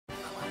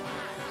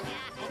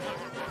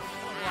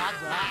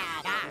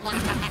You're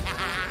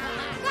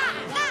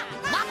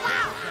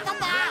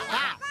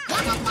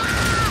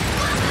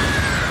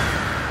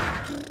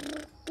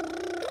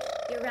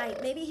right.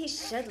 Maybe he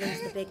should lose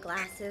the big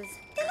glasses.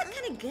 They look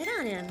kind of good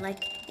on him,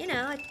 like, you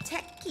know, a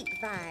tech geek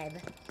vibe.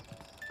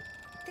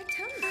 They're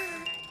totally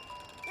bad.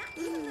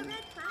 Yeah, even the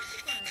red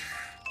plastic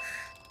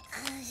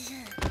ones.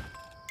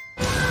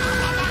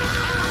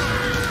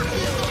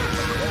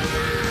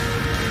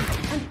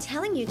 I'm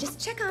telling you, just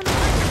check on.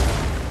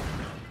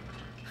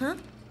 Huh?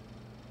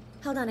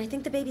 Hold on, I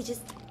think the baby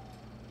just.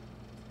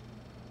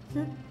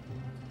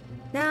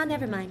 No,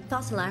 never mind.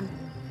 False alarm.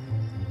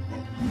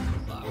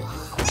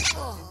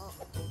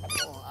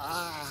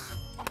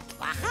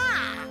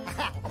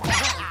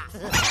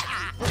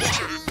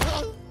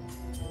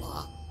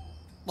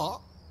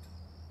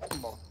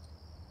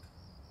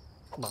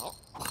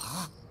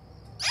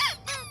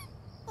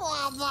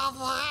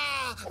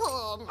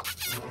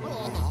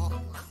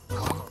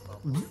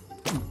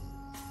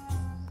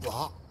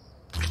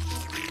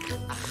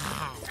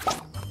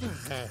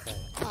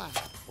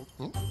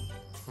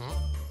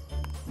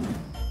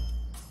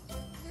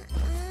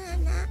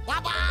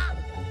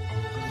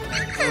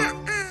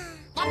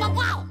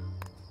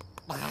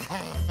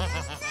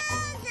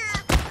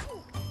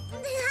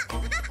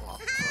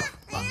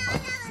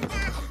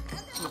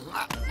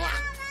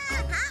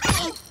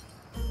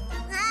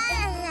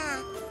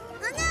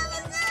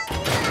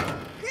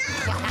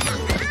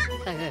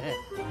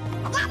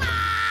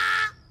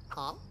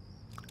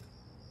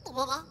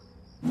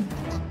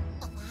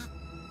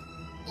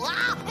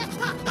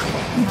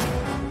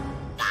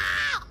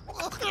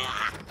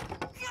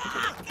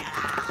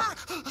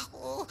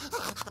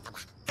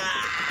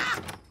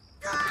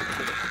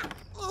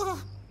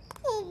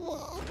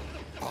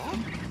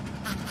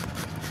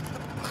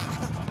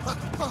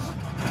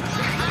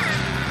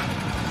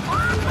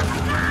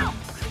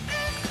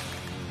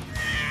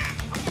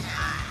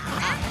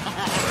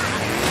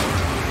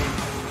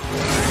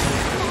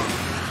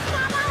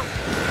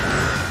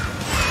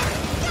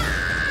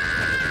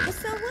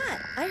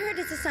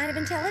 Sign of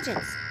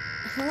intelligence.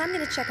 Well, I'm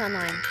gonna check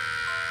online.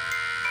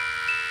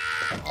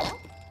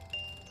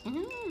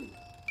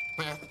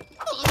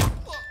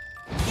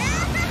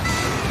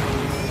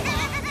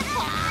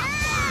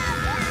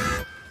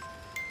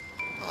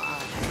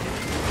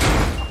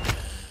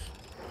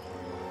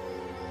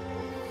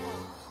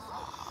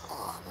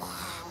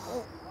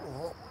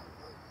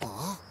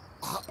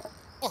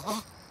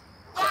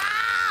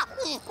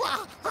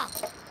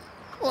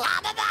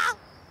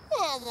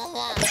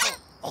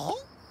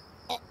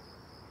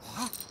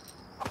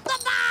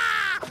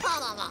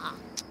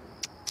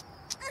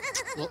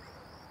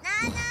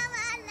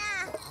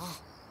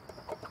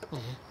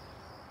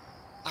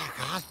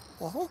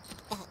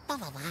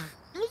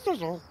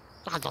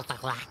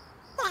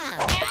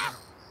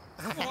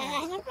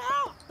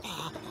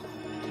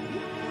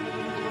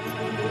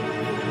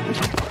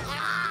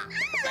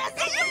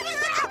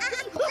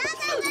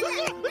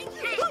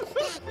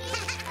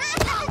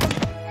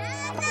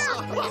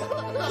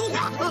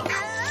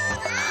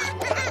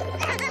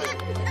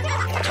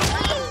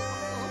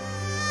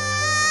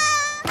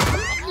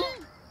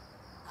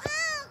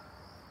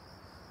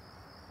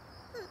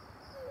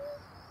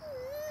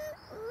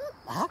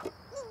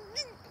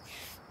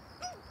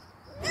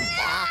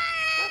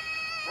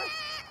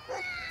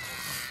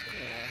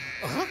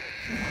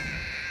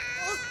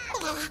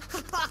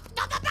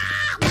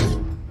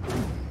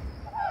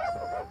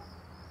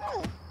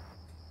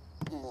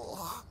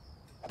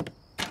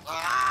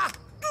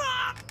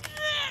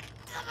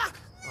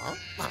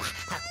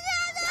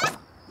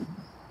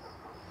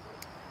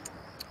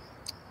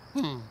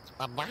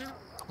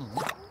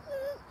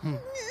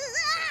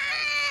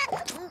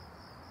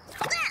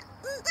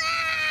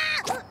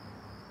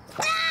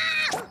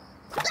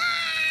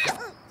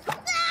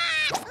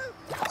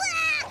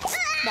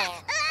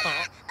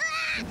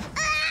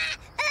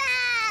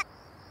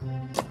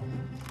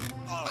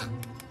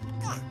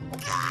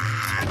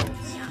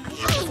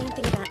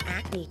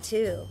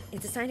 Too.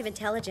 It's a sign of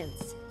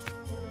intelligence.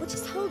 Well,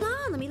 just hold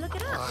on. Let me look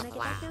it up when I get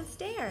back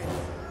downstairs.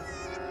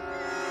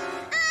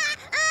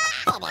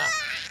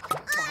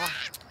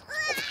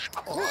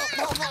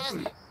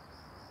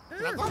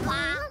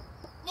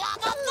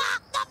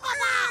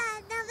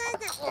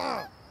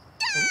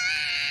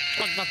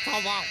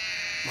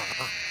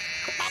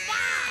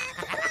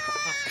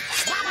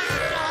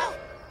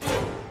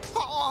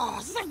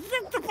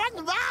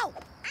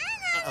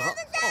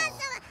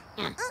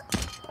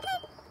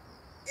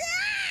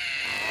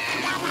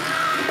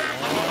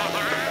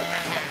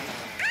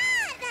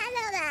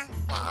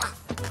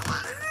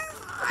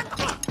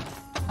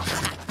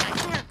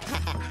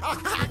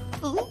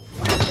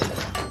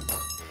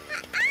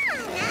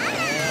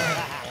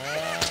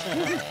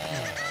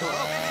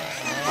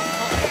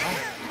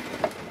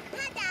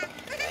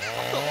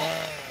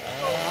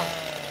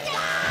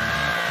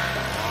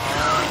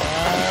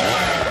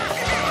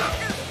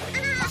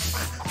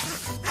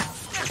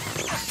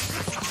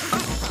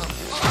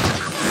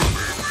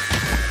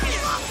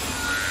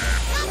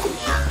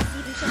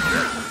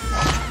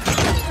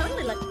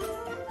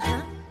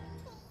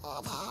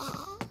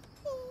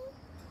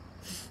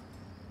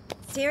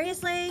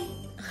 Seriously?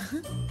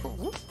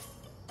 Ugh.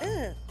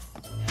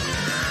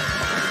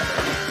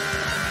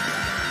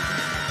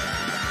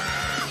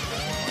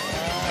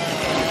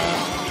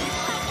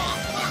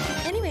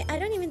 Anyway, I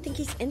don't even think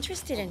he's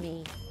interested in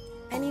me.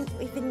 I mean,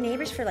 we've been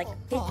neighbors for like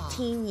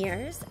 15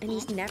 years, and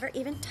he's never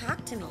even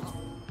talked to me.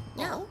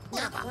 No,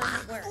 not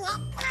one word.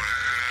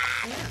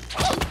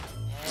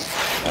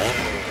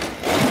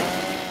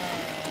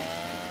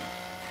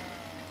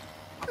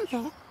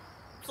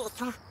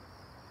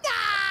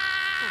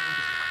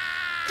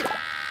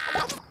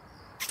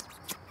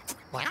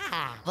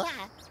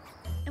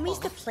 And we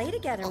used to play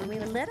together when we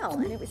were little,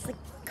 and it was like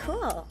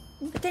cool.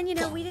 But then, you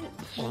know, we didn't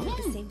hang with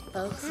the same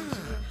folks in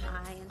junior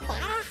high and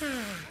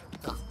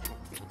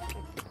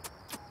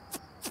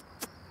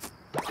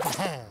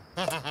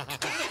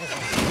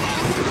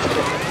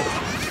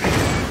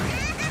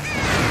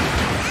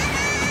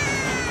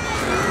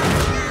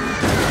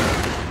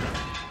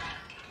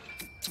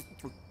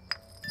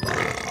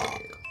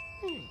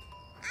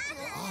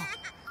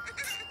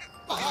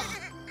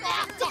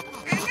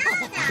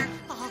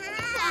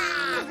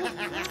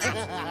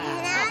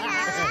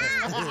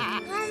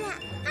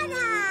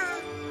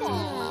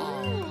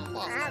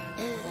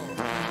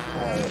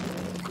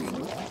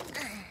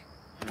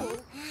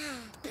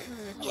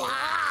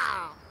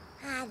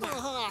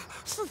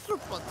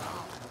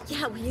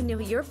yeah, well, you know,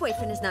 your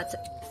boyfriend is not so...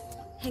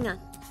 Hang on.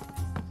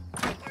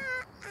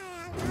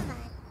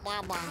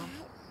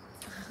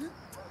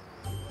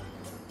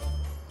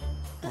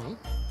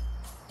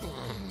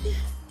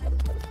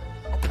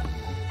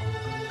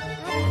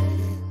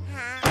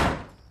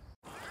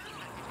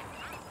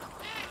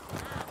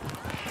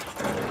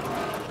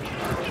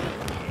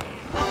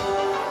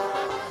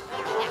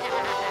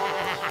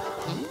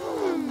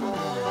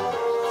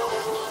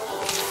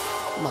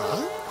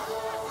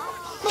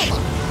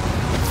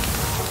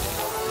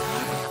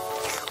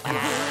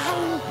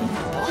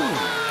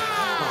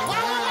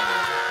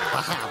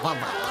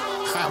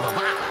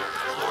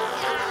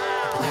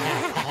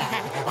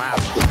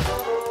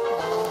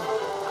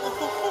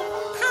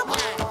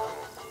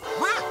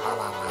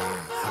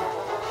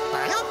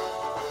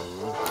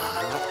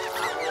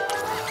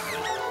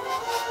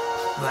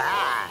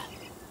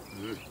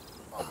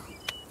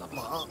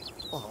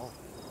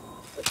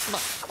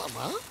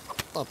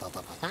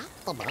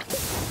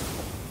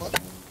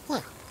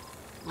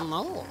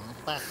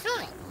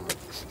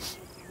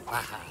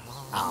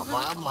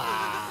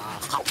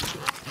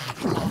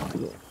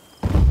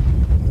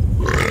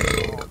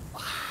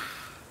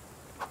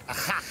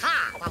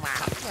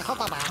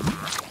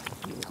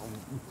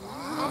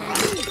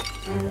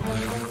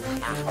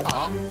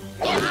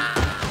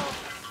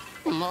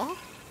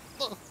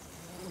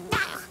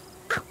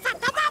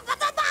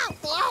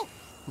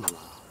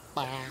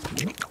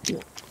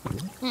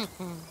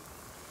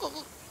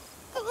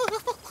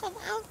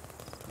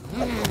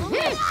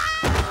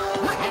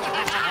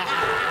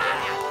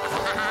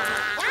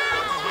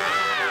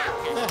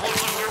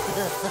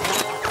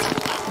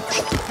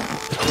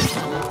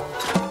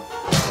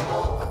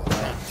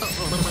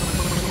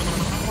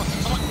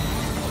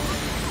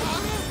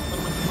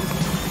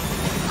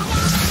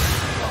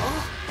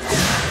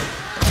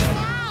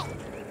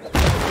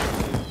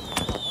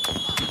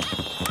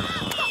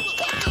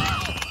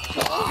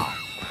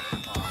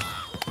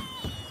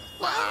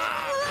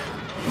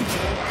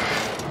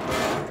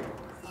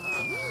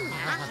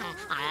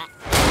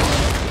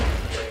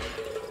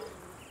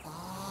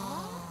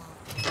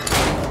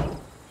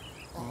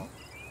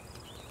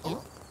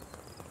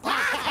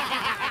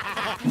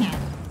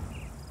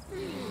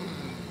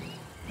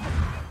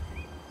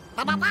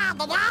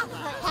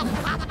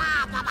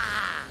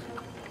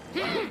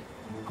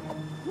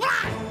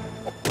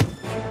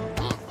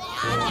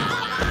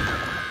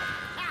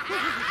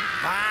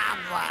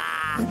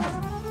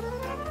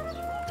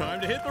 Time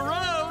to hit the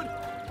road.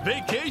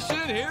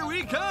 Vacation, here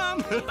we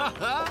come.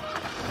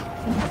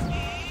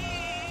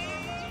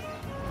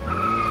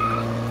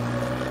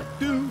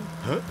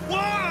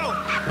 Whoa!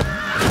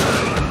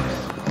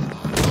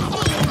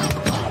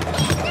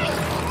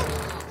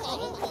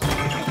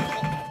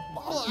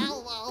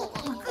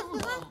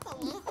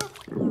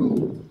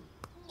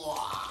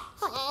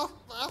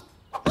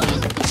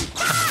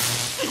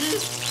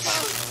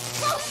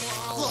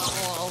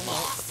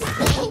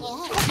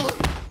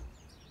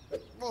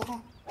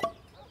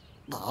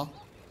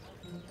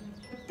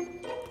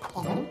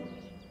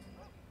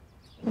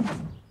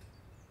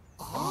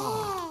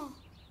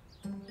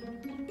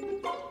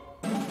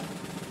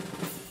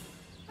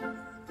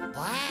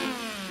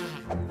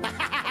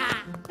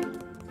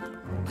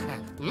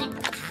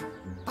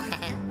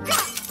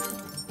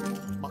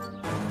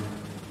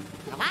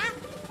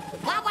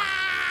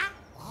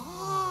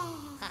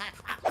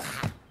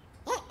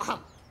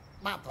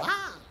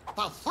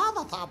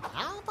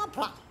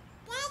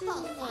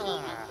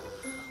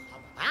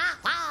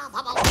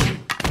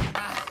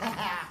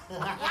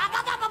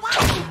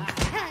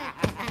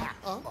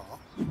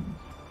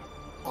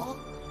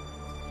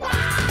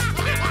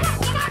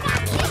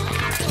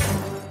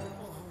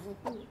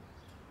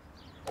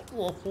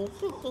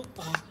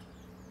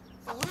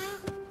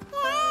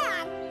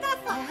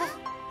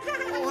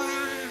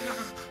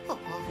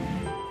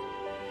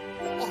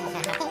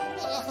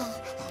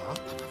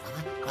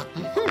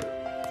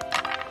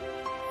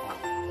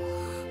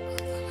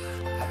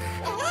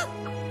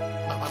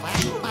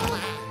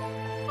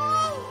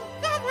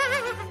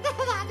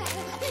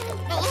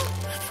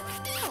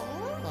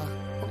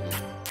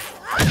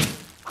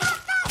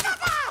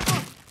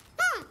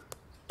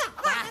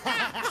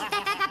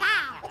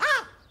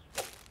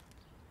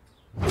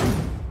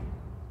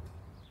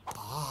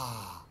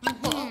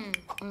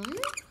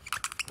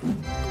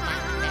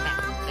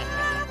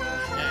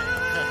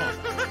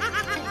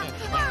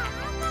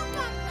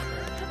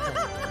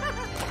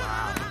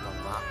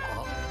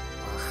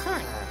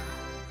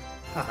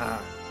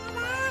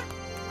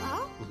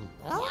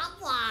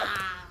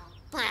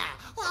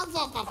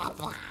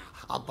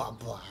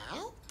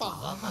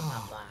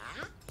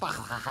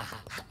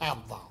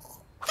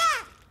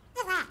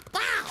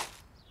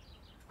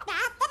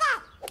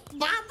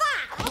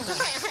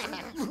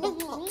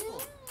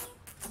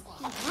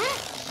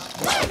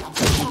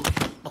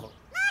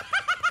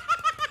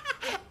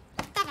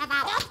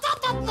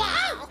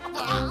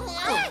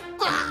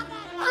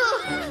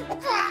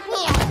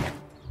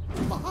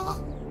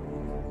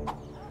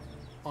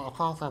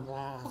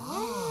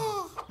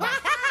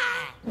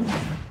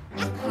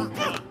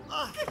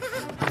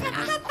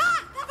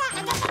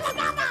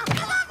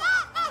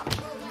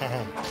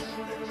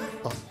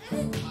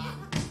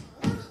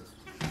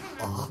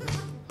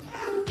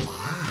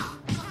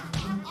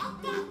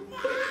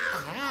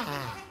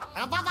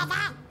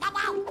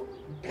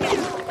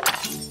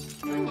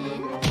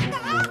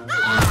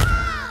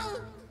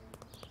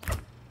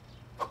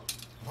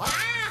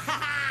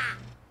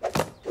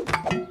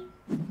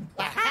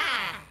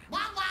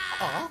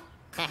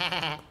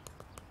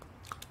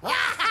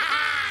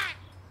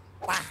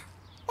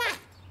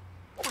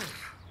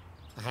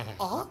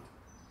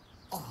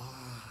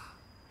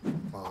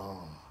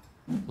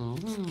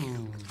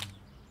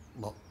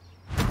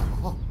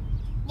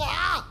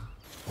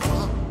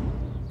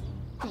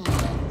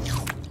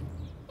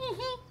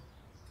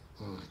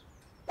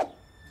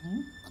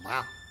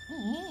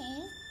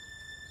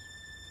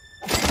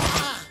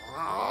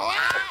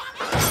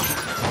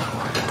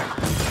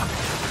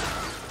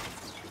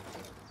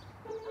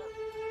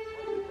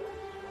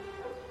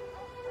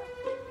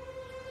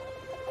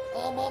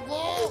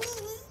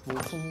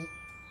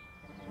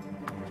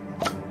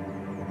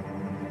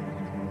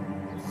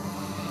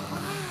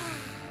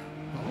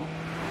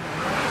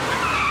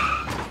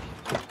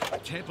 I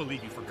can't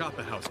believe you forgot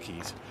the house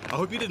keys. I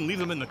hope you didn't leave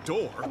them in the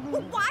door.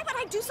 Well, why would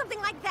I do something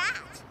like that?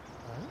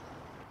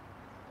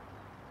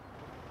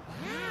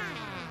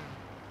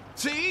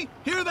 See?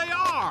 Here they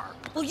are!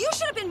 Well, you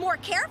should have been more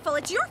careful.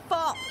 It's your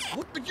fault.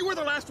 What? But you were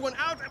the last one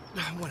out.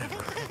 Whatever.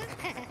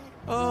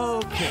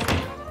 Okay.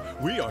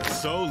 We are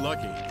so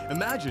lucky.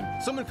 Imagine,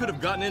 someone could have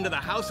gotten into the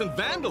house and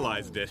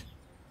vandalized it.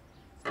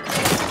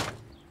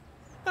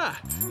 Ah,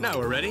 now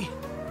we're ready.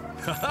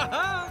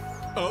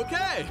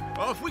 Okay,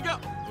 off we go.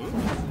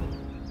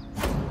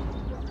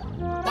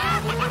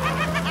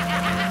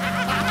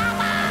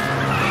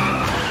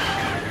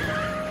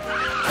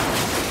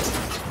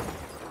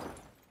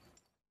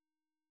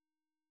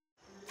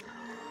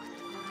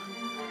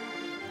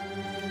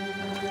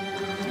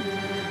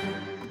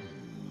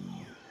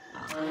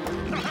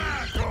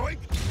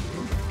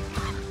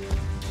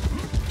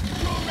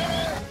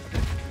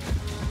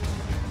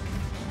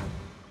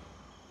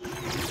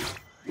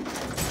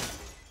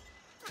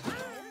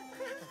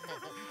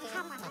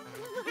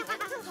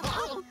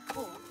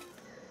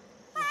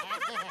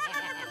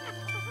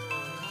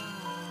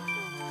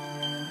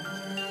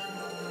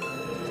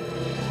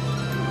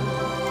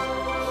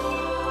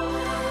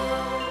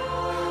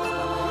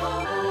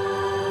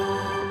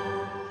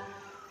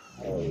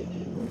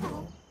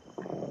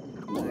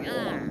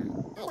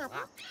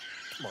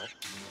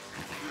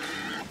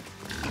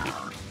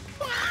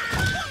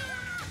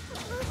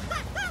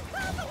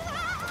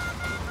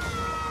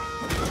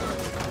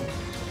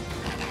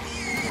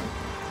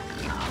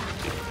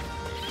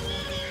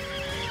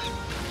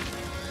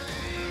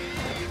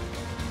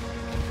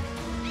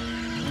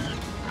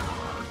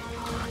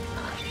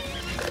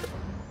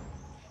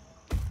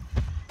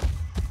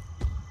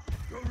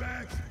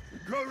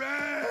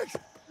 Correct!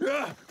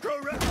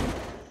 Correct!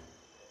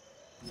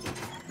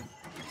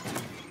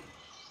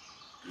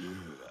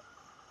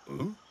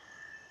 Huh?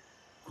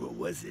 What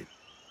was it?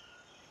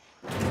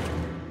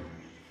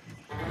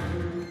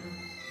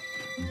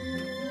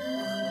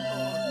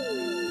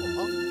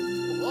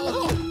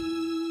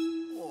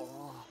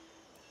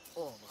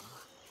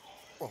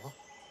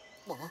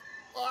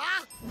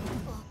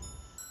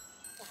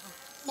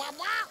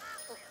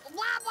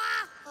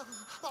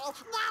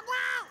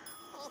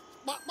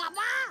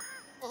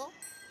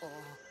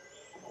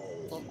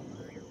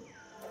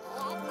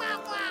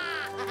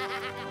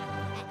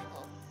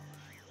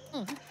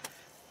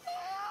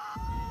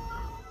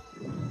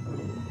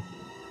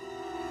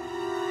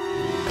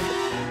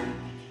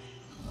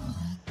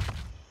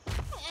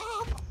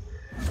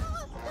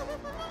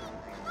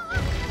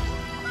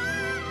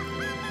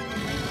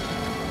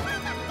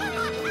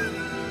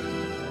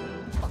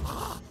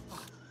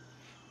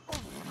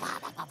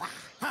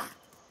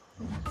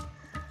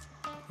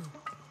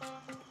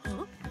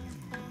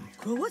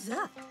 What was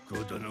that?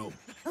 Good to know.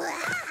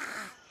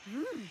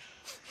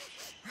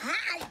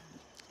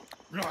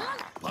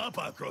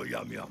 Papa crow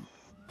yum yum.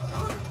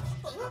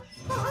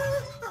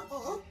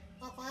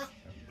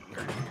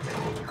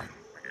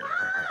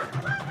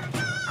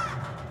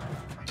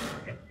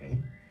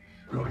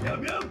 Crow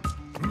yum yum.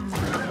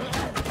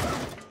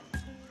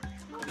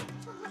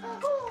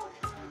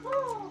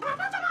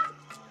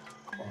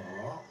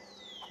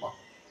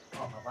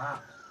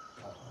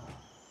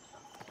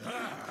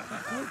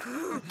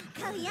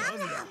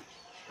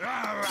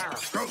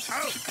 Gross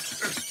out!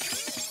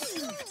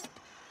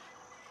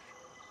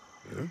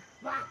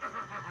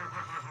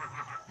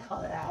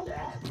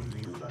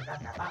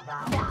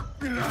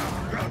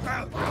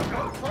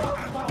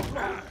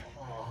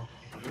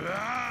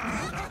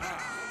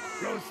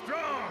 Grow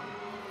strong!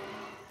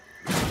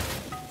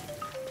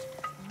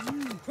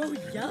 Oh,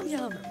 yum,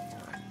 yum.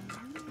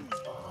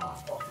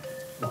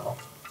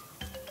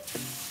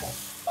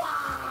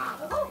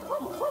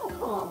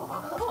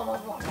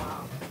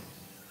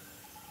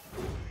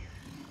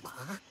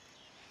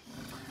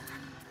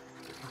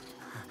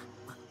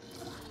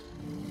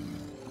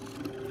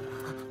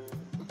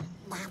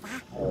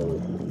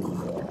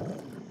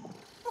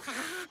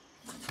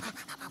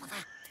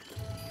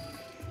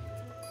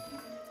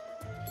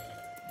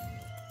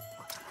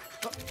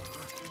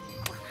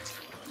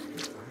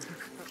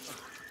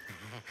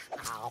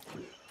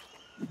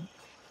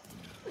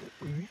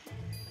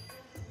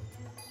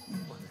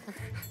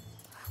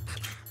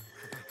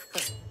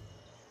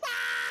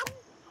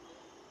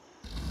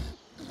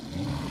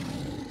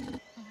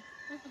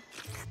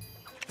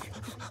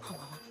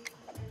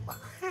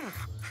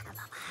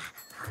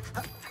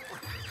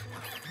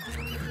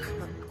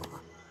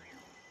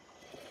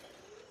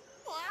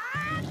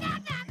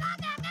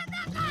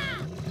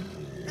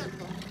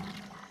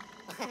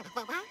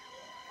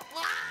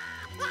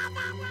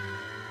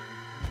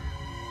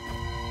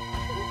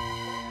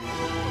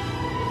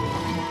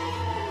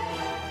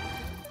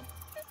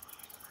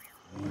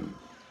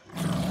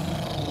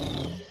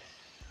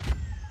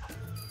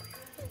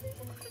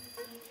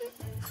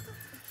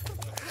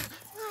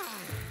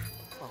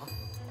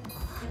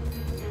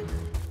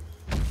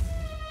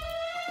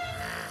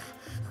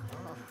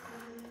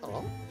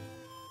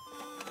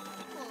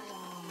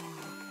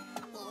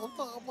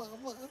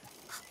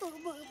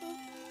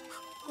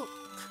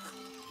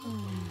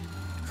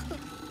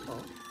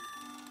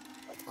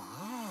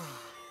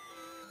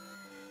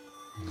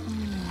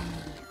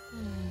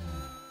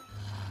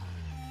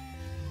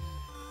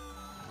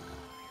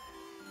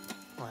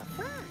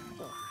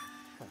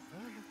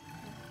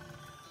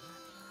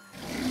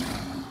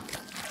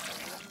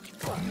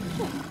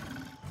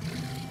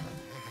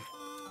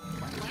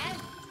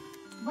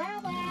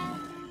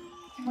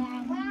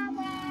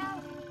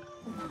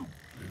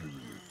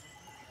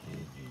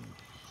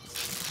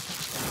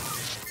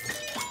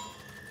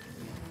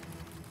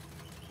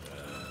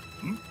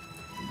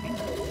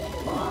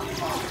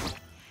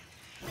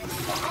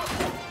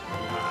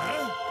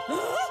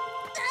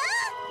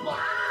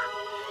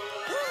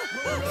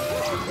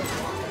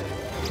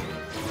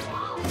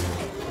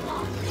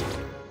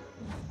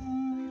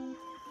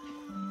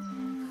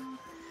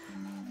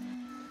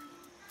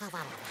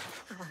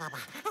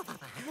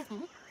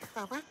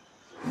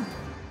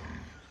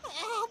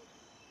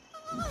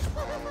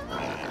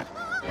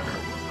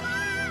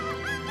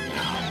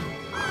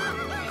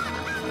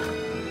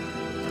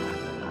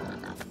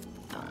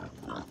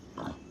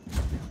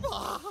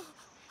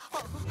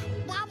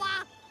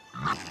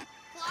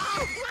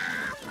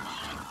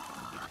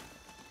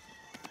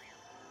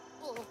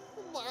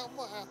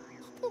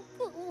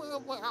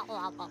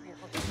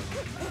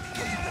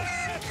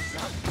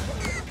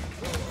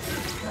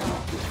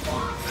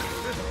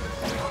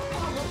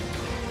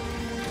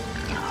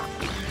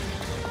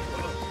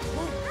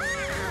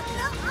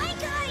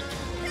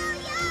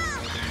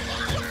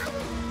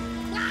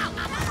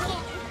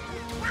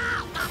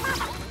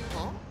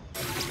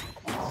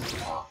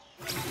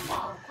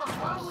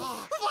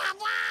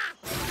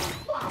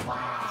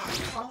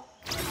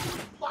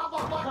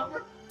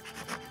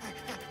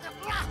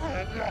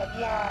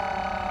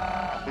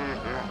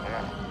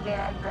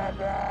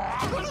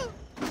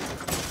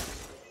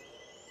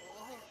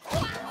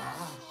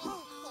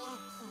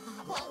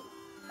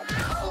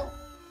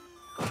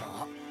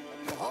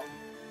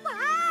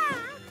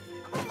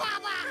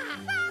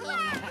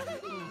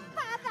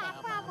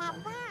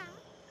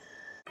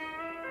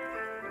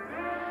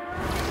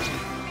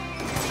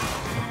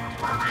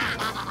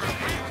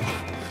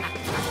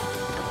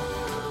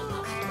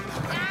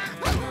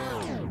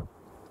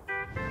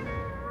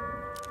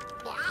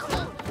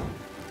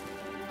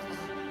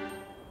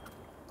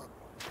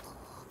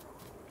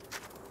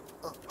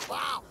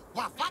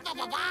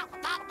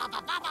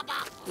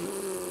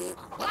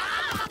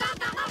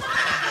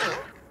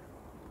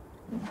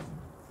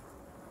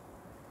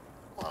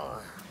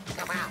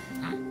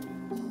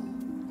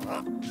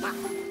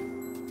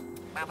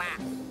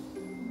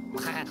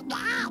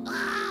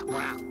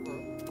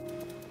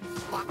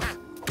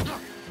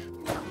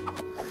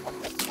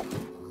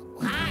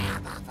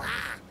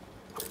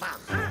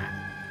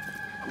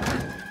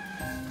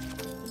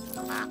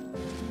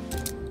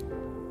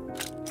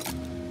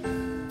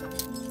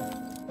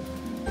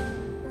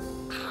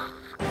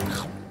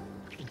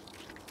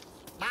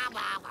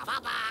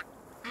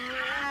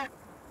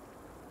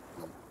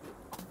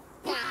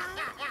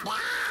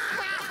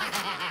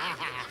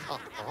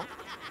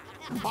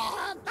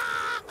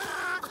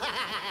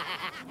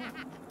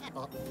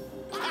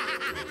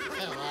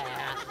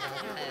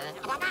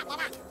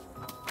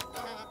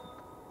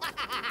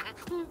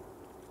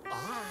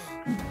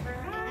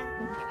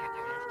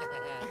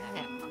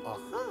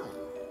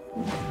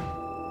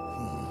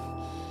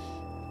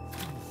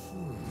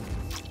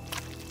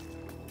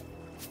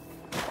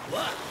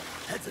 Wow,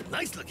 that's a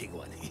nice looking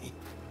one.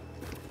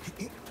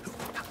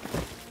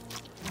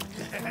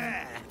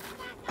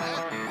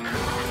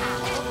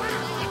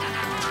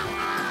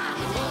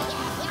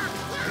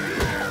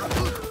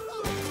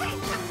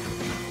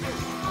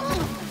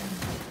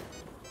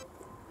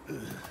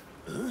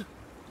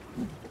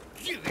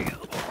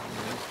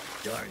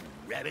 Darn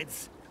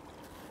rabbits.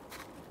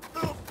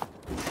 Oh.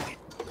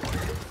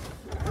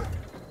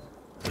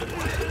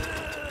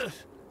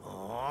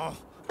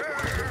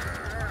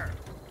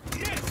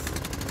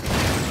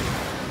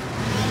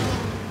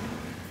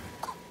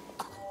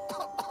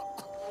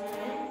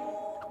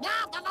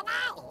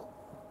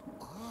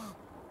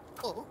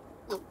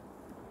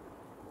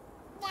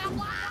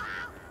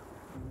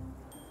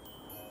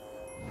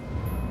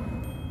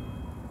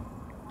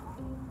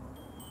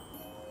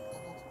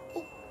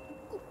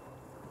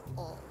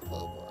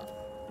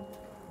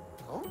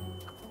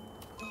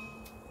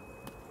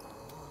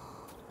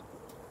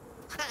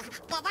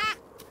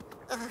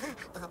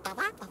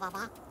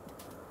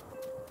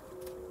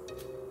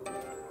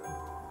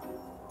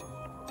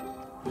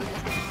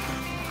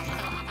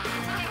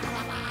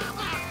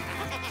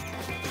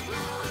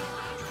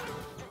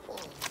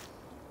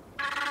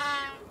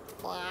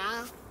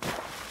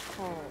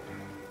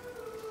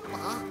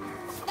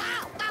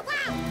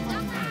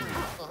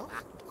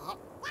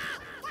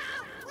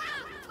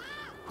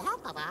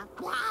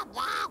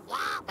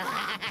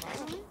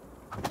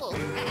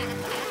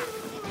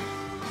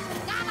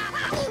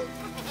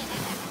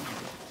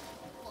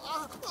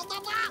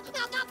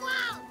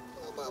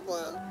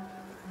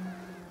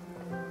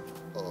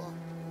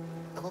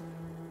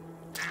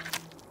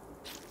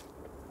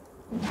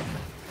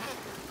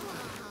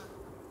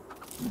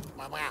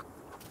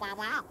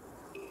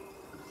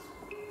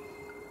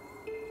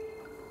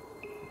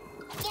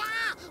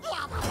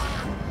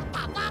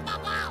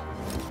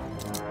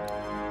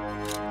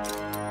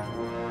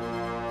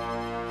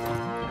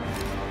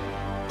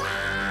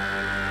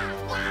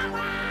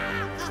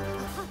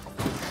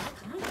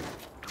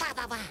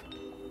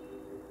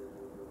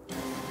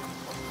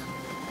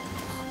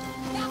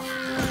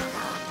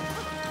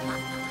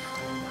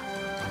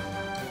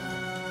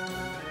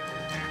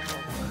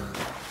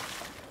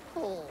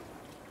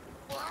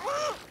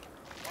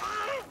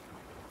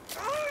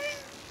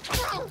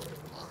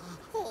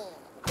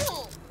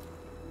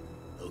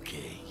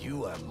 Okay,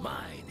 you are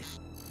mine.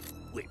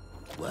 Wait,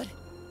 what?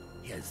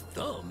 He has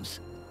thumbs?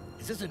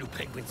 Is this a new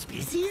penguin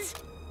species?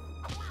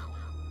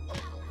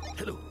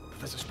 Hello,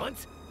 Professor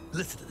Spunts.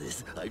 Listen to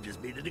this. I've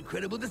just made an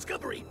incredible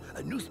discovery.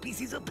 A new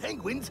species of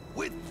penguins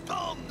with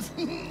thumbs.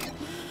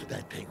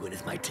 That penguin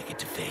is my ticket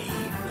to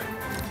fame.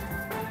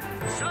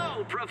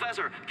 So,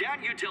 Professor,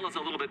 can you tell us a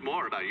little bit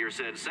more about your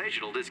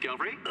sensational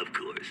discovery? Of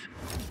course.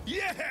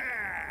 Yeah!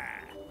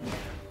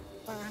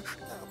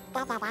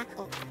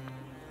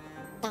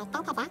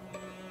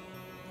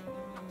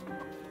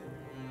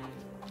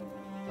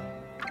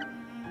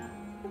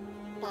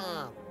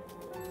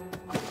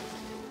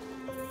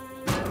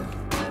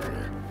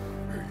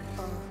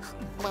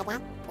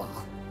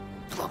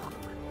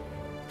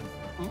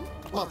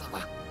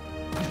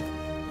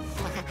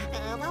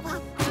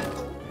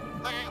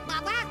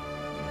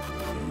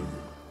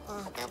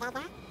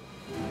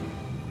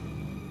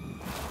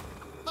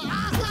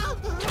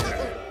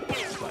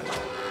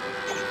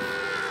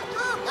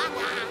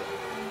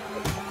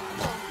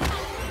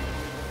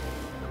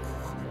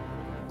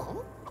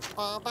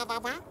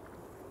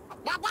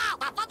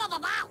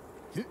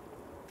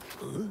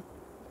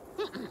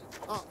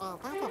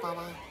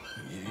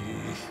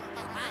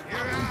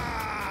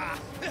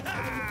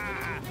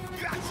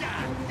 Gotcha!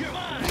 You're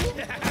mine!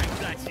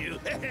 Got you!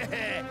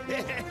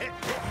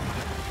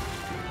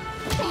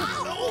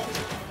 Oh!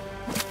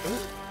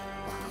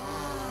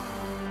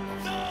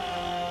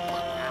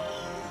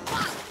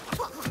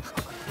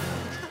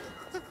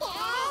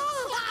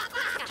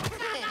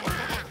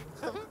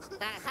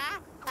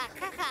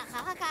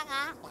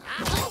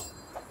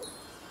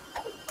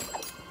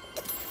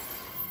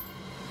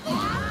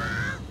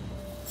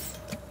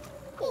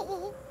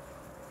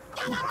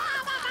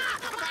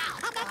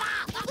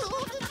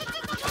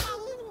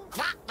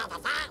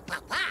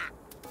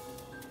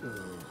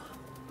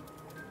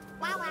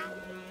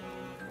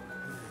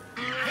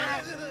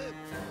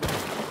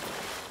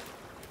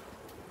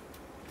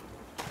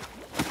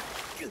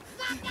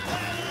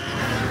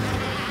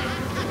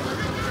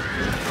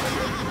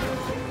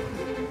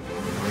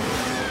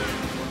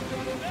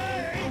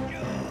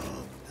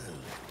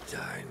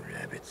 Darn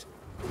rabbits.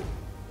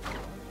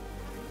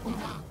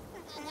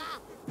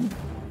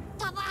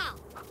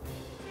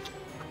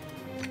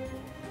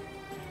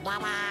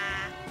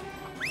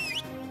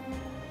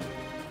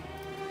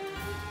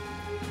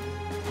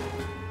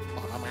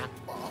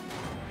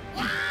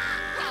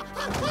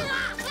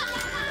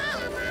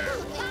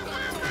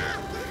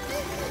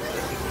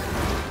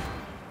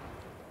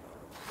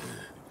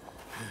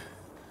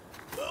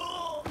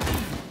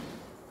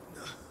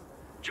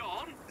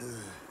 John?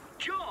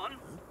 John?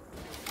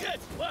 Yes,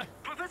 what?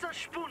 Professor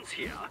Spunz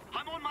here.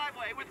 I'm on my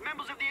way with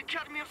members of the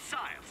Academy of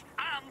Science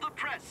and the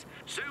press.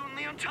 Soon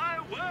the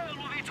entire world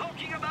will be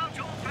talking about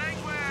your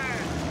penguin.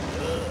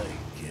 I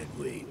can't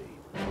wait.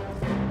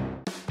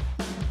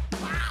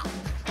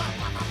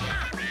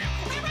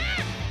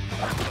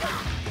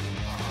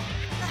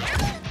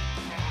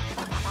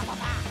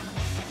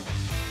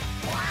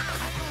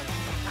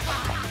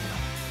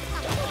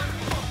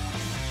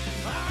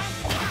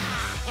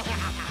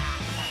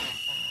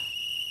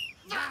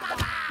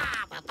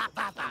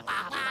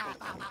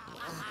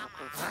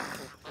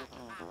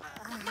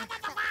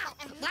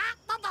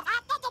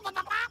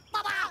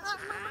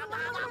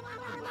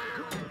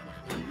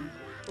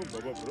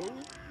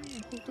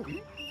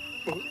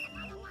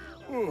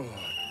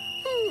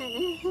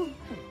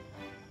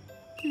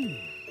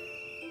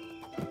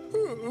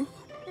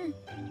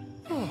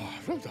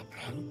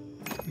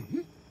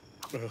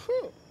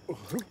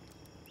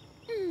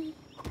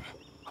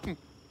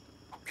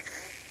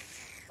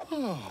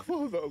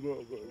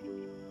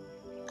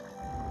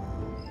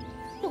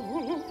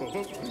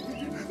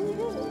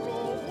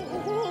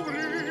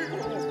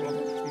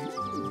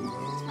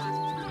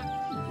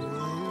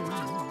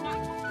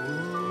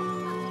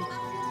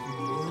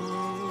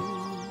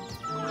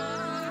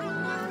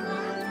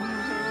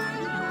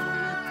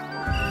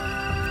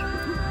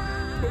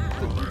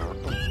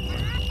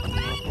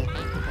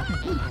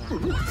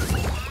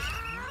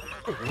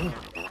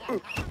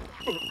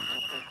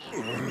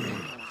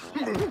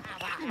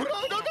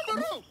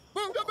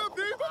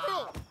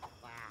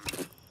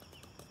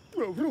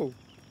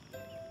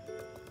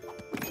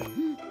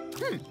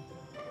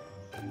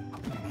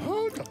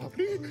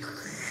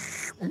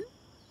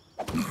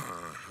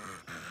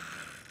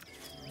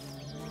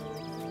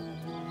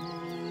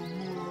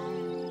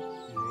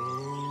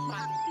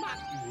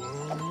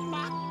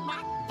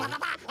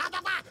 Ba-ba-ba!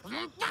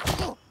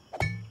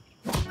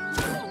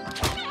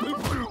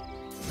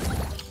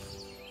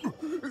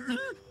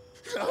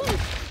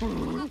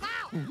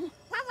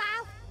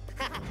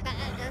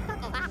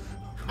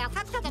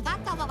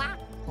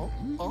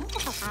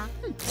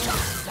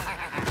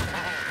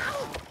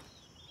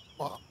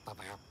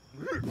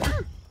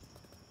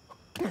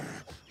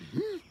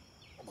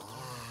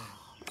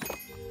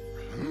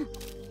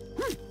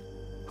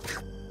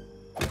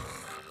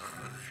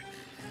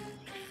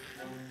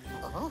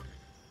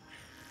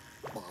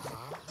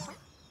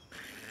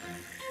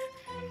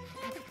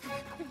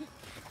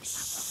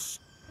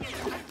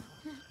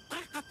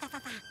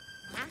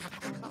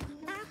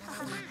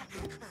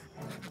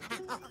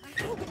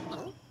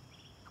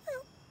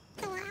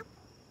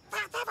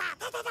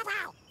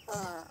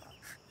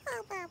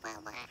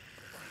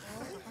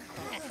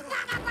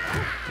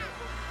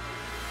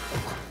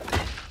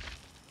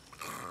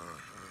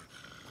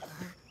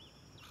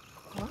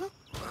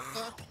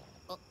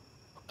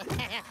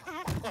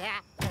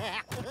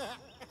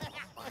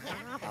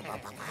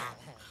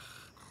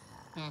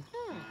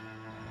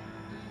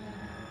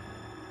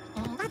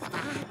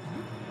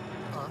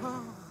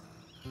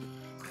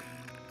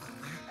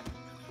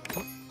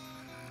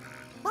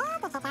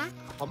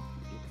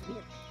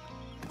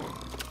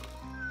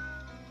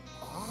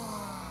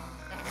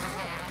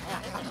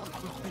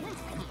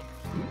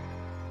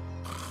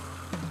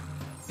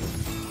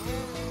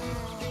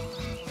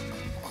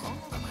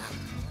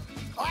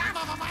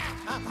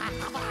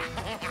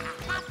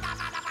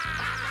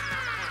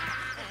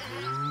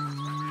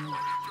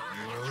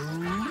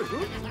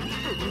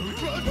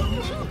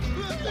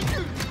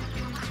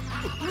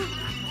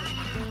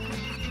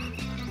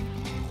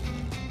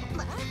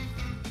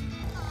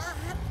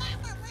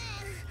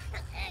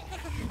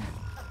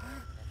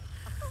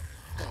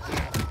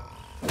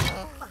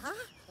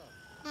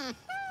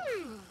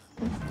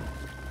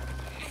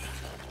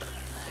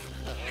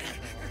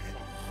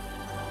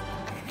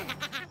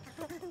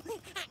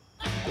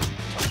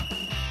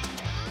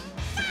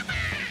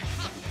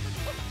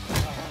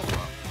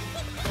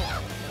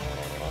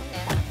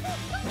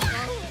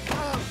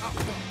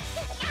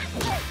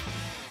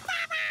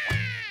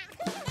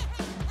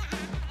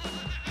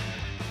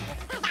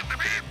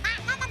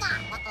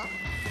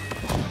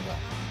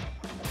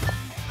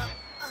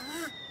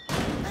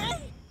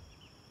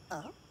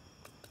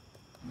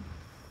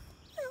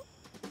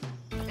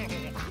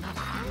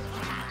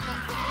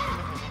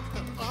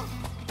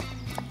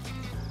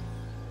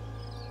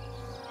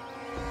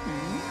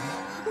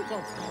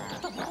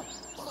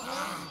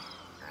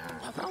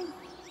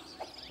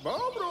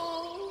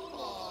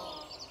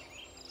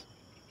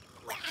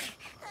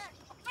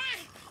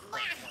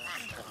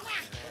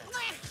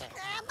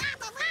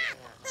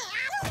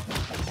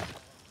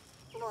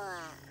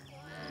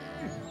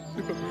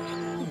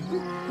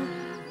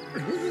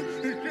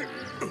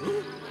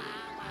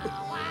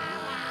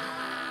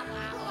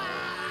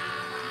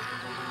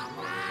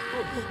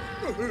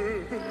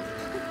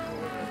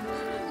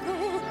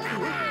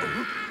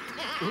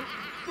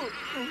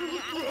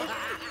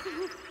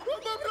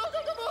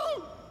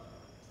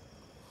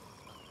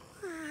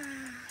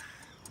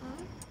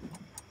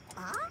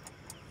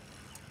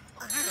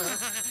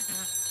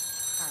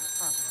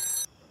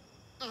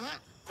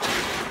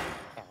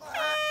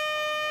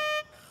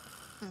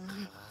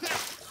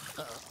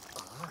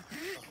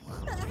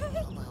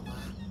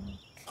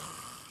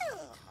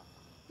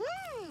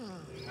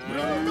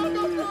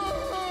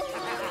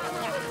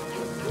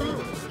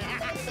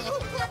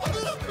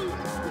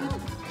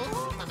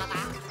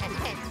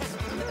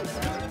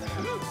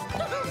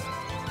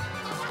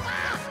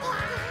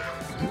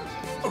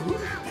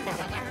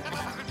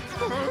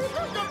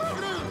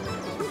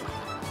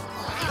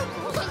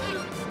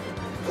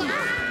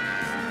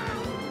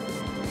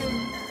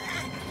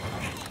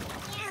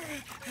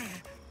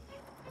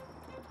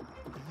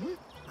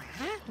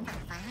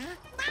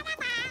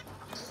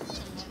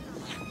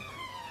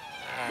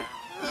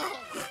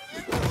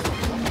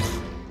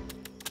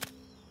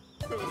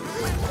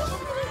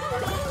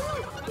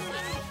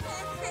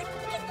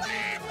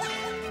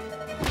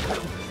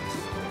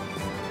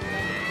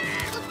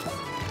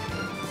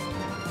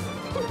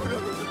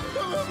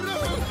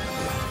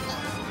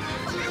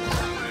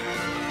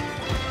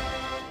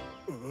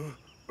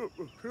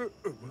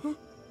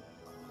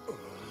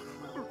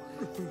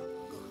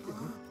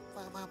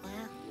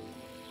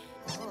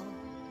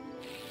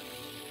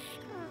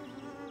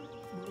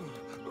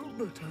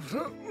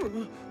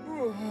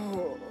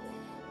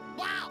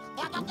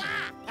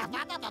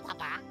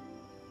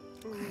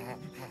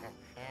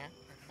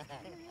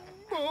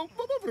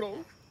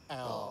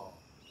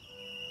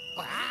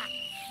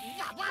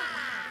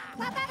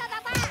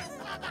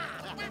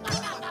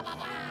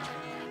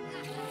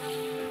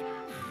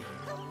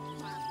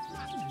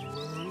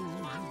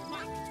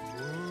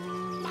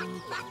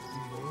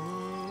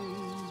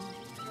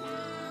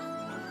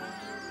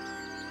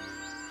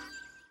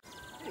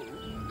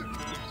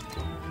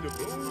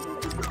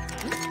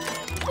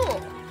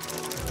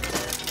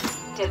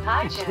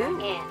 Departure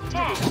in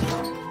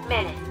 10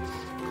 minutes.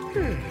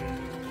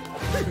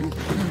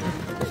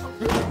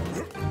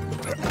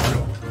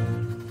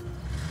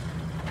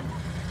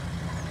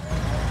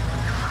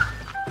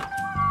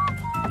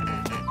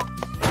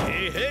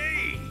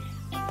 hey!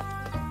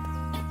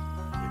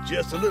 With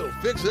just a little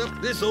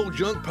fix-up, this old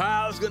junk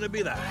pile is gonna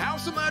be the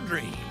house of my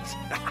dreams.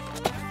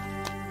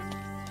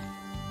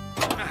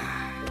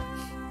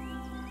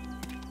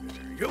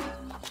 There you go.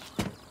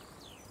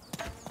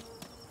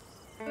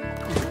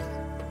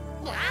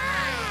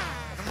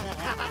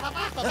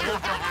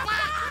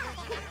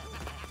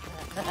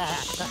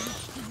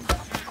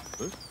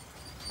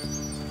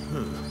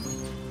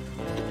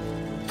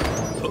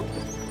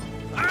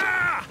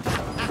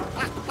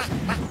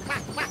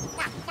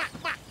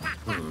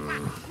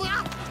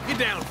 Get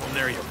down from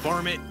there, you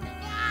varmint.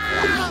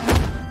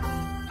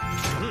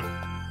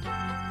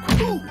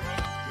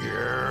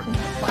 Here.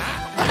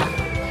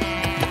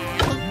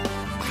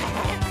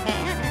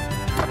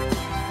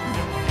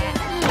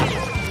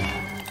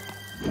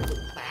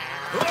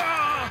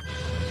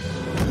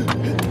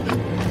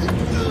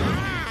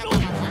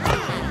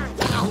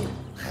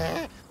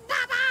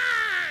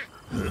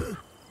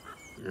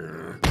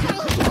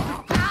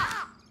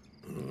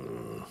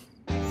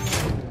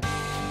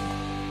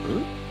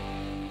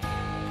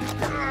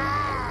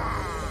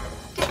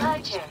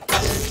 Departure.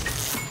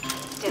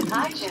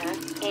 Departure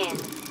in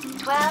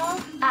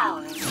 12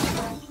 hours.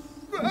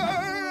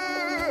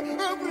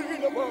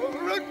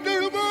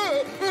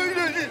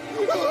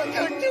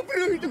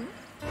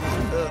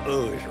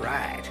 Uh-oh is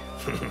right.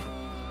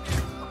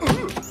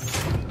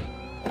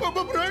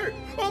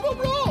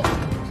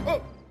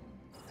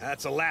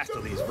 That's the last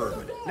of these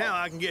vermin. Now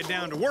I can get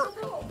down to work.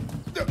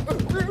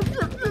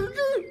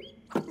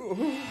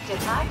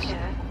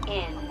 Departure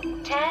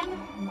in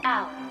 10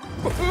 hours.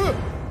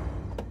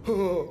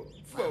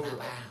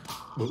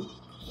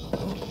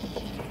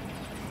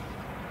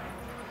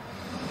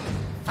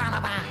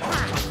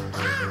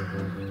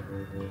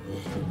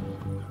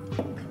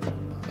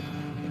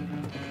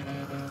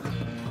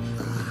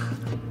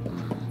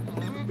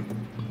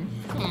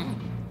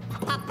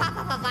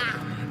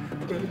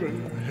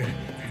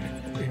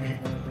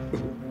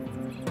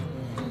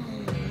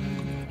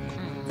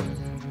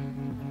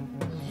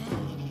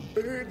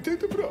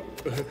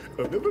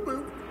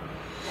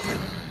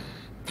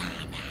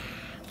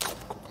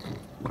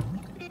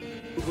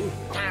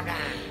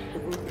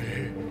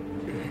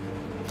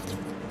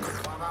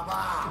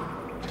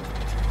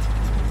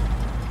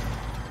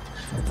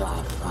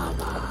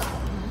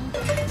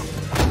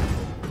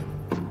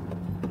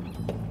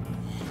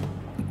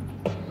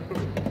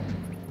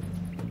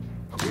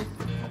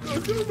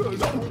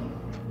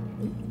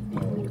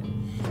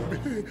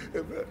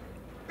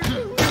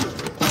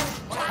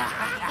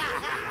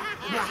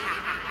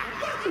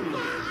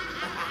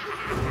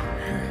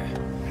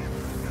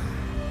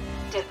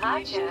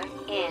 Departure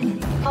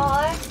in 4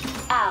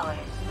 hours.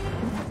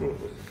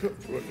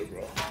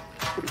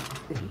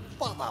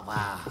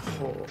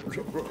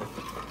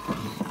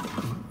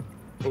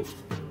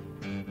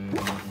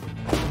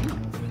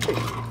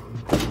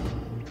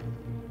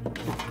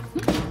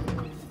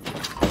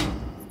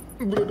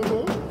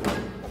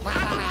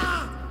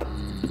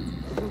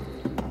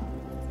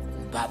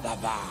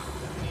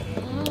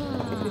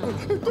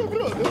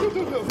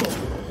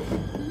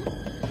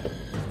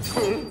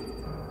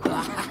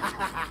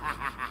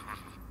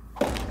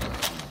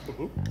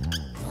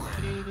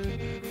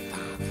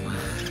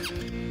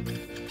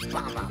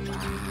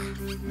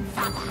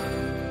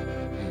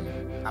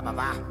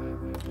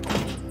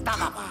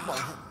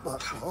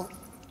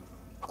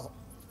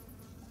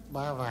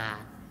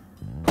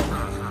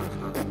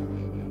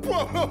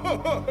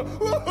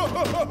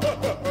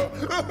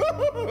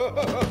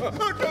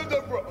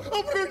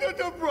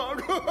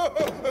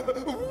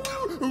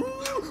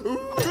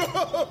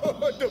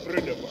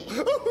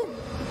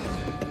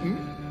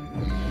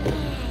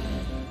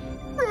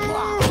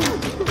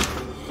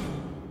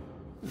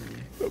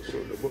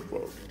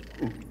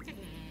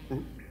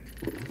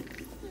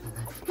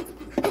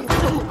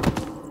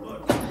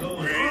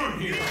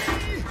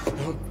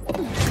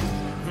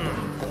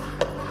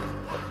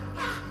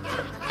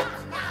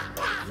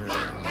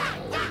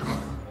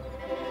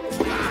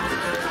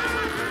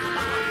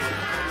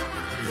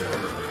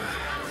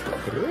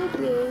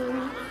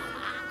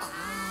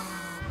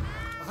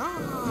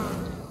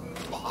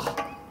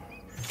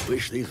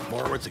 Wish these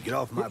varmints would get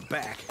off my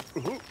back.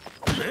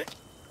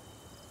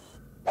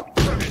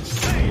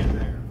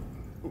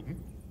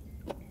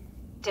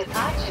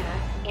 Departure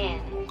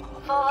in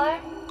 4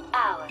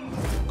 hours.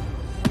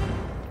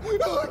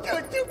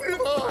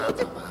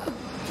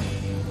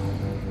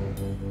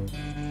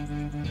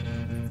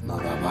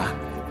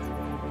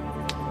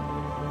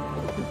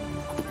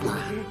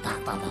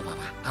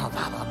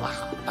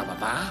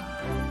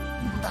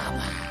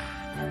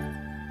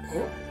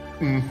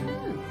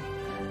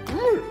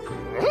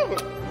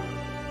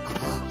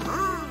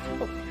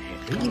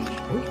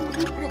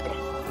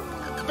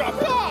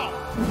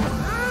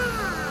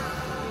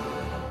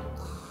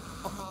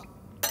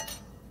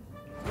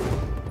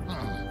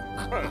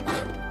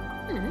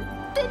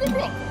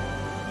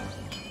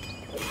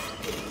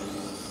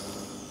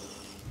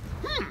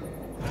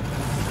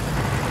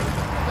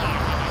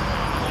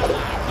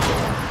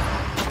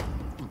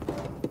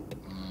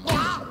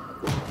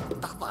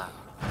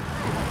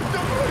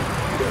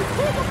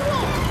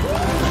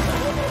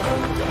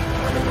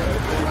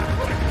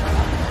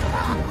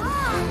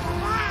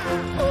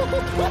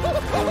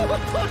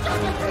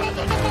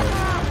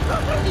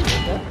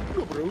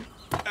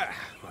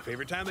 My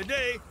favorite time of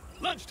day,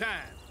 lunchtime.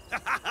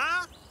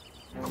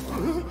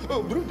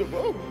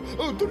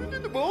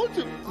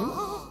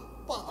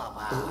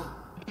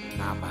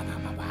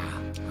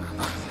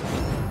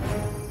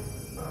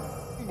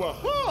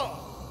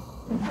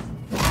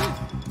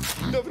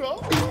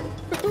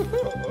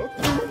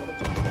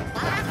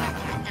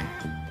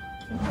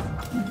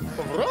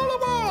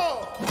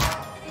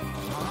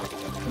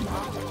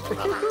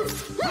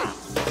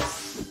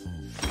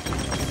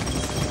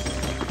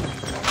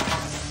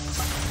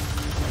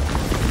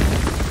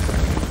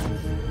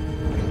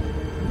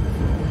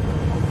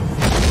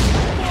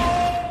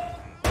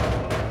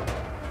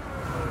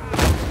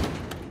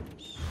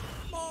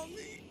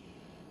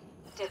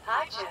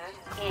 Departure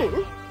in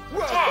 10,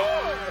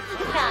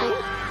 9,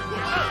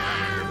 8,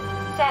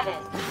 7,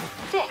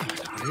 6,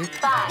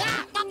 5,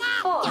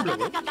 4, 3,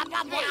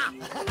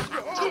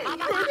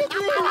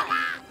 2,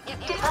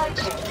 1.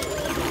 Departure.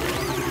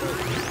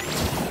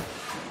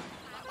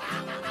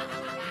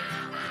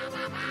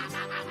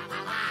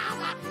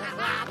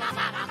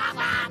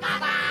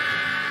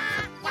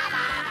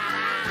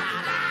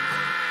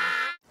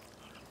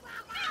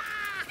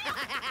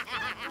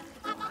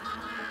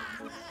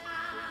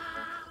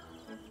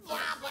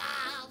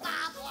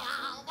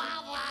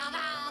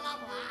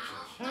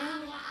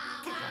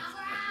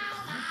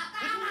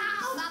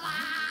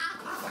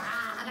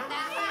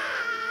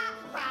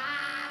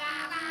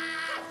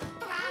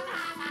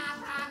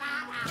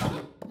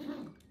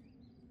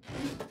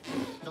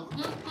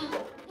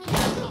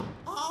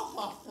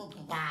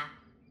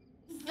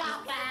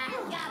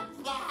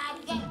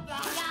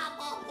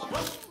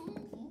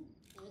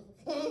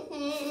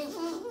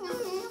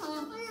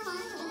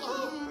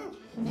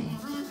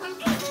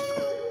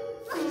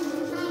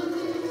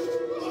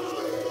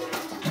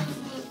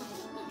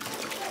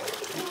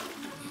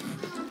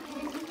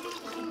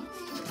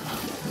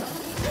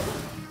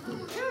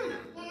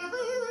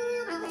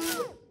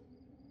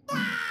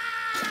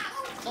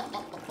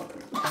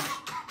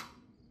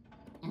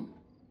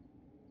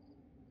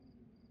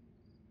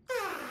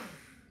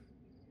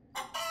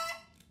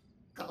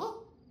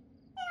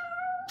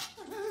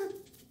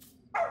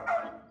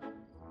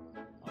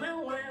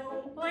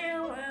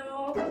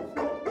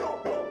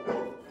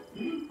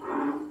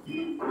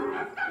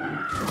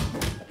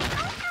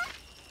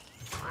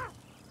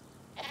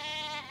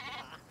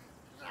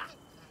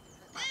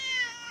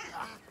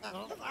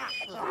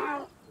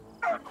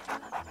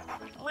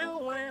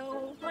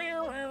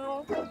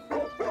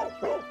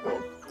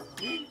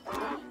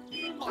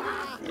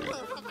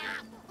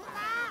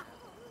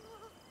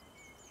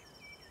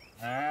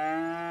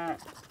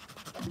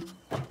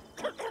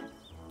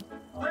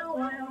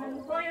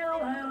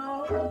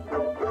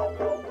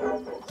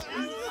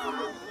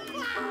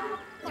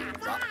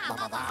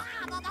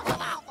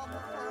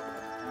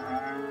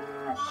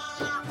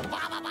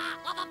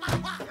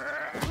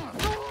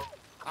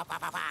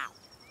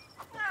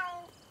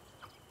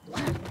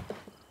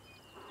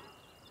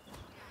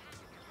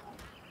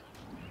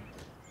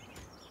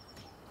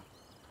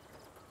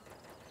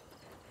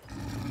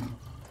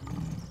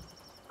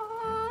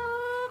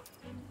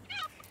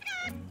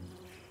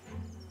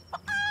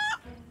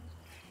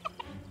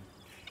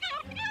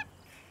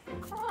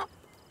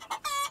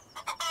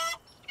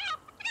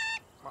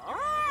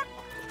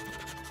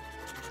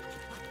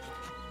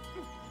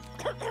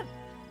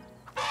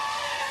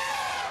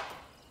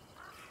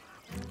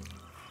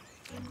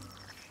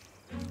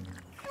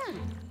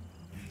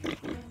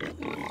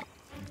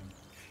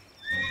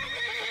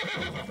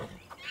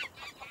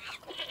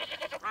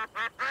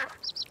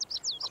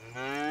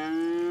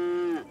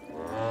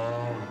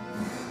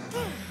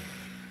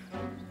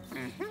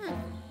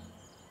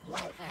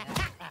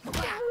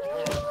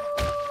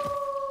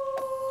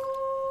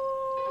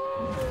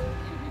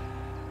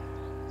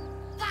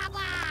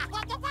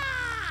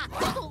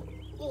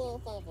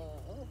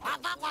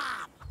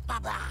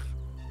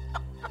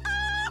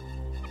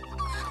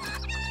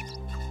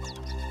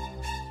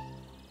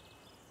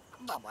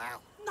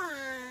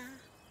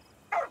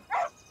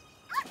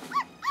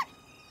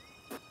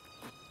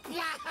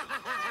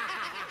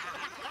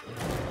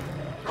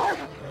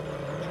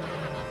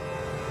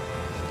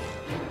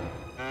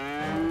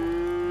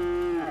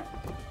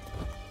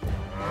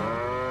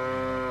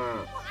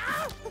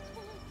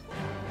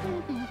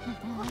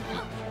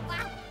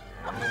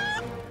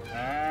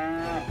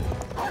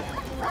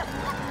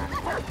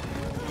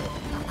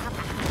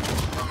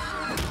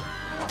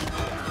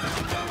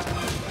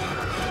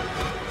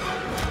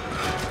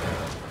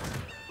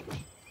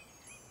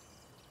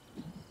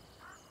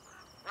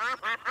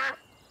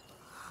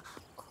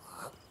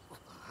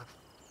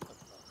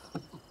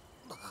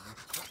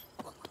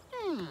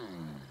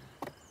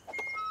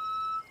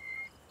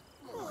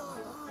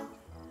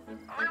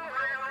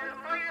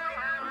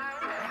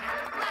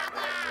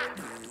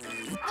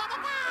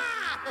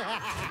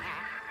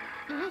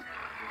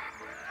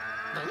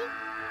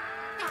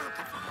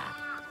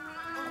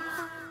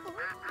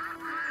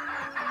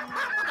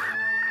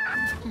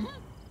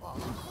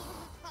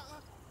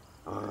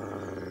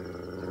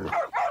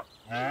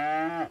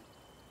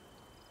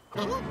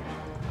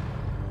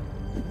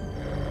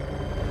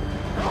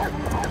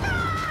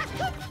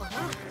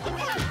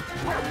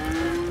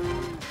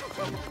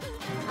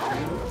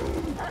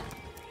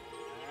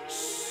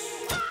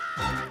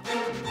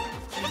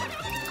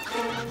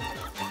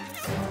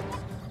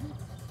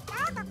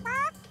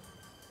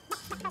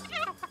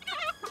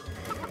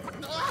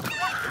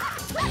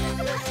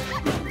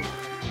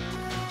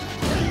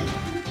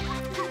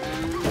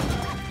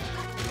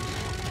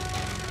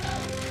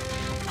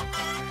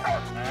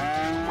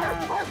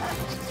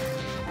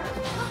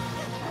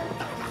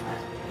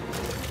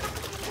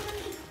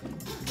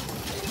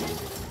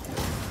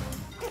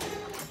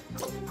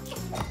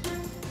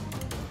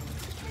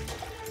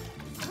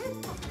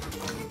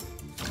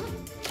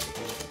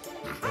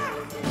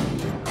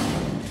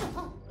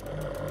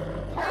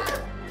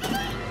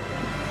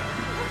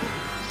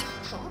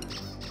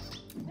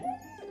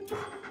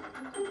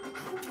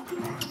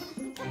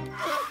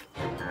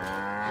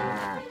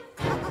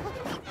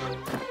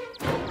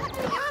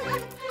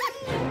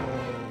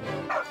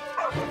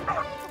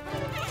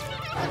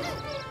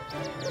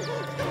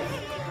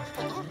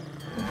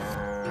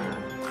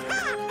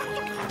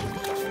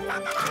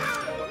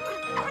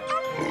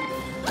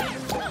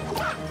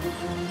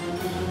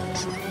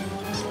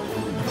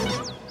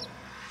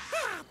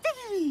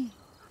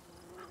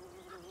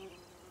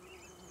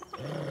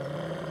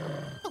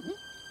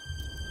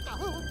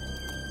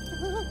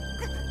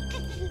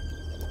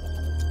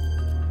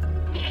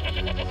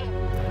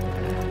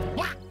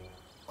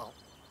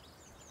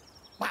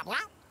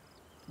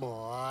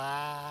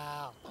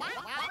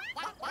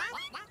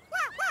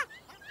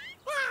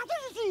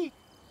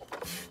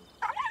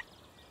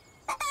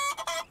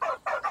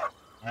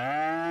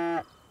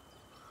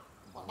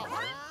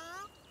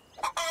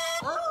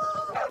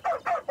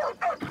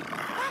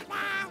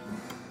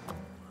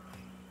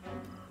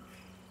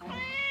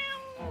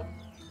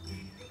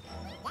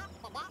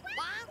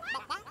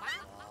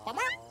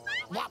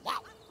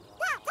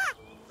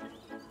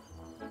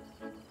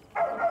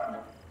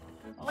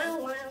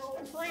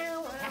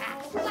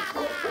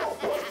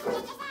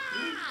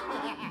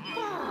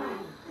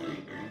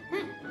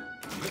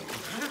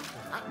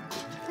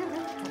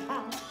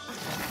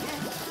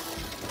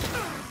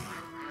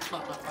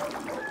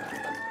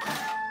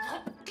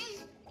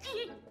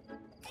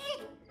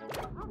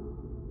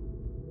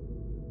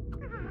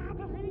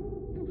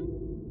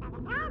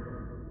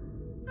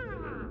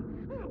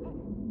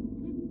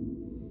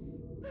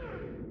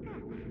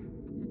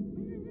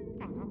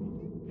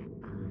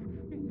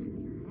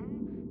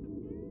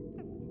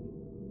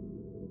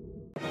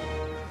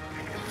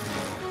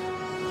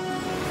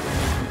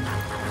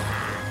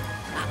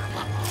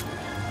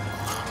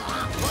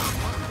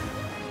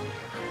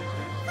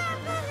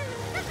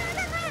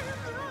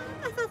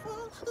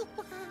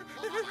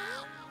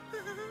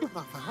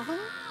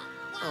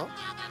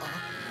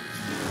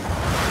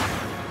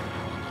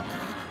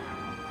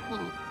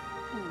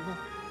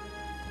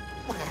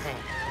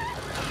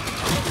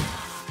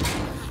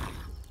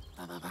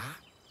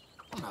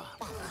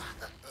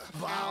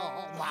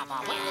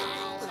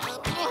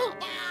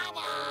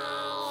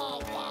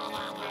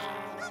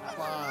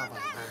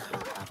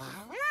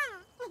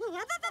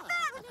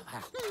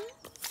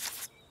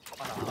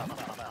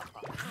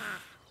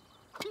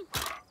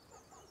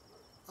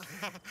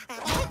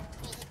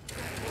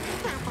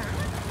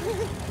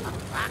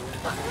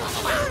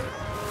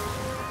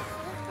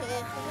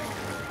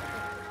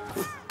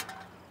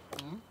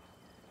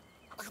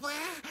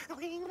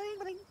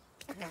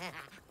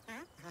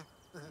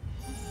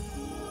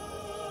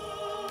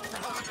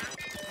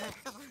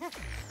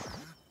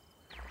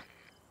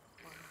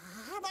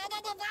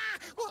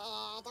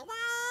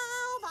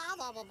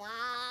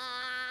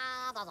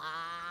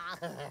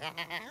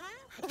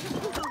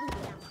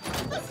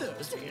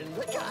 Thursday in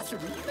the castle,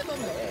 and the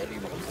merry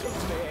months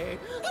of May,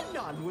 and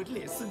none would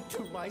listen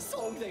to my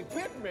song, they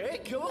bid me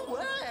go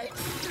away.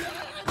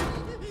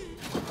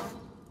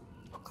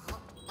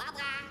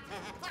 Mother,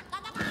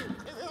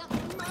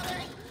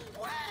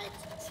 wait!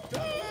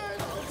 Stay!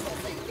 I'll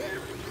something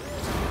here.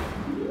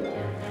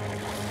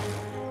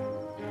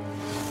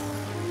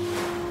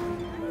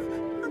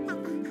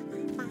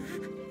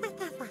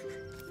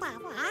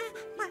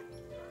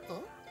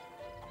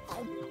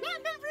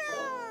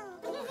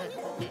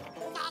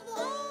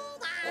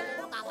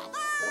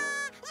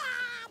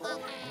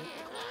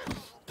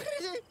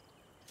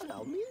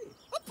 Allow me.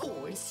 A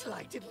poor,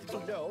 slighted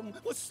little gnome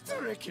was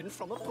stricken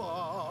from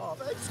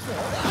above and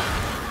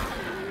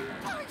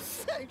by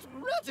Saint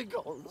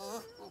Radical.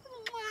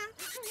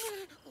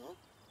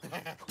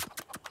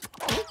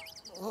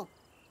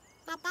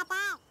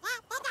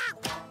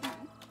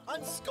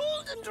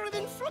 Unschooled and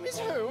driven from his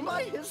home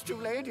by his two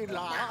lady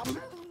love.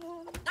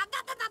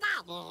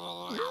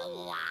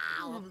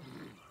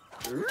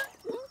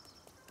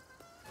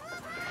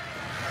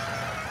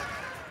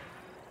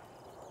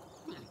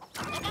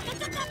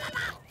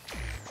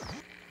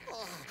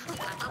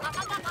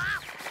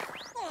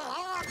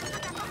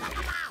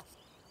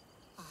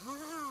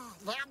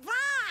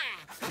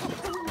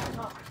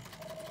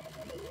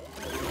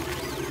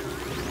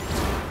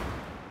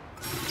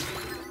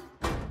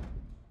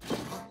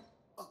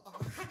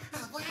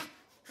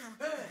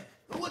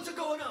 What's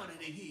going on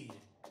in here?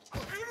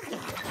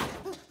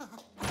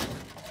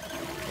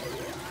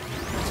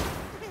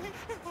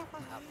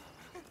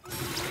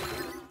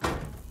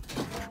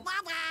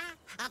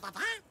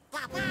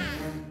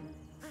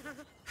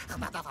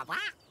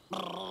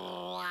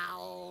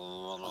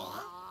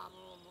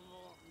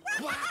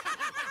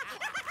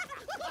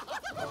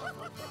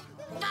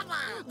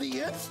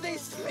 The earths they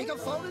speak a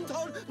foreign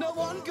tongue no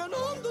one can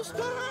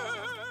understand.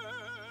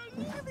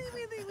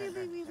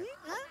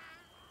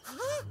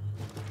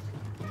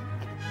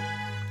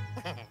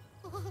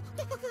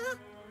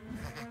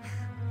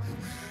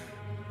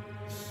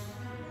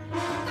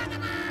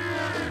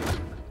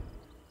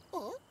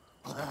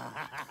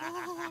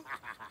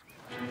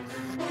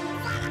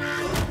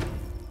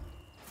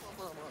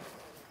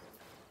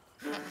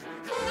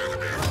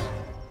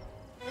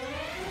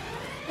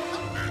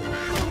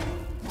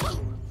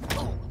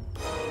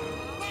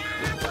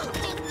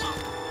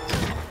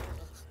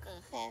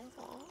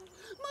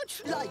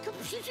 Much like a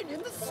pigeon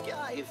in the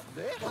sky,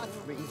 they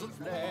have wings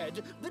of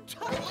lead. The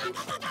tiny...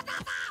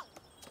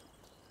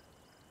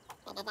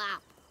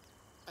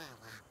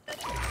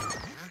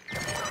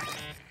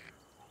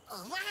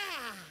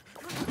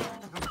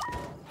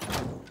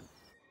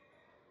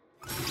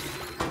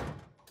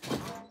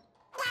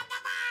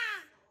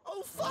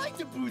 Oh, fight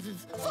the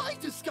bruises,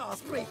 fight the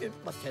scars, brave him,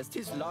 must test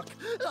his luck,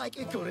 like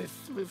Icarus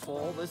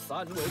before the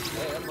sun was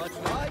there, much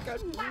like a...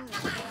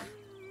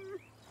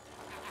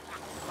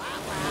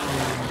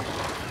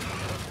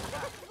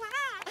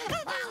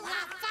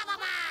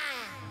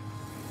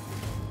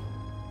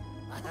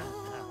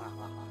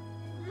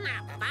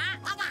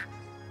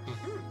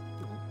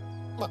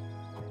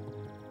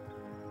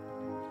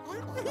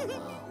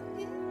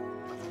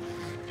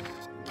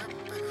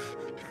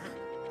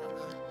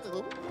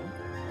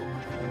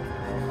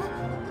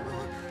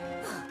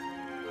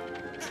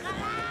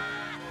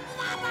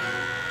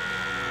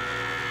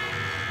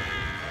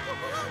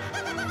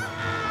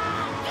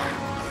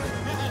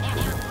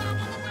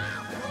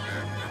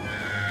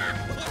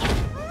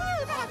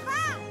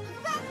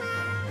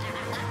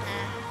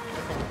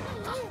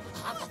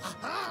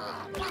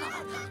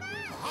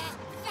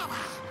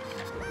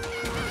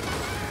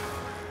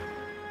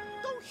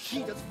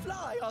 He does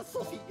fly, our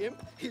saucy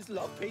imp. His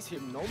love pays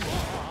him no more.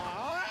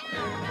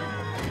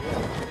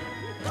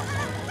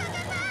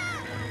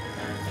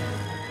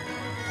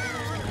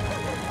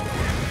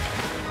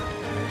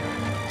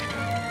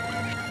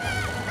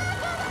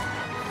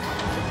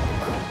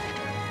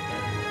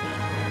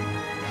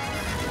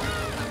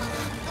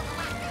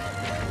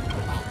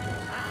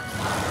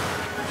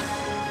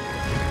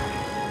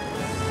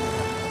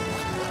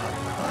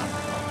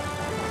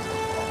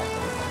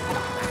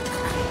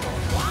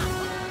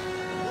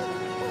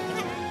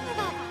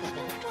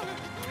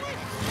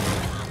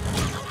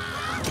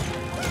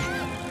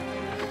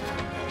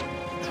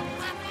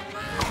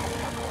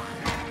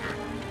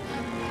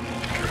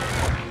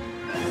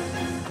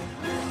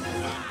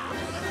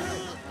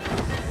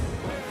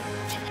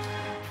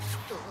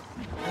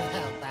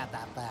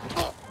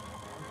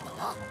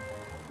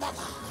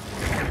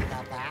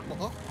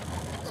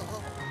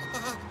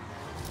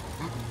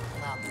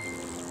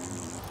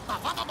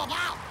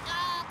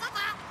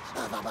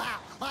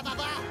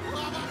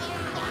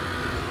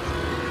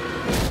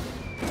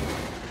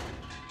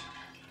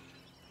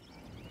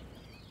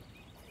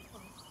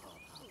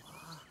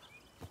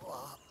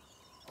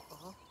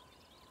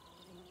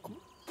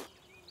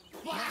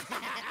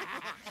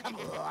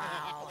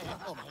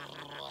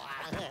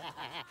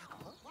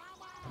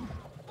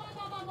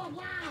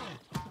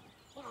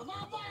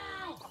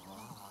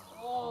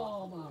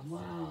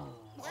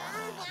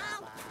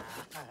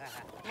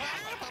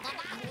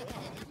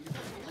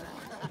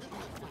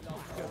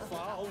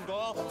 Found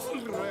a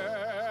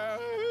friend.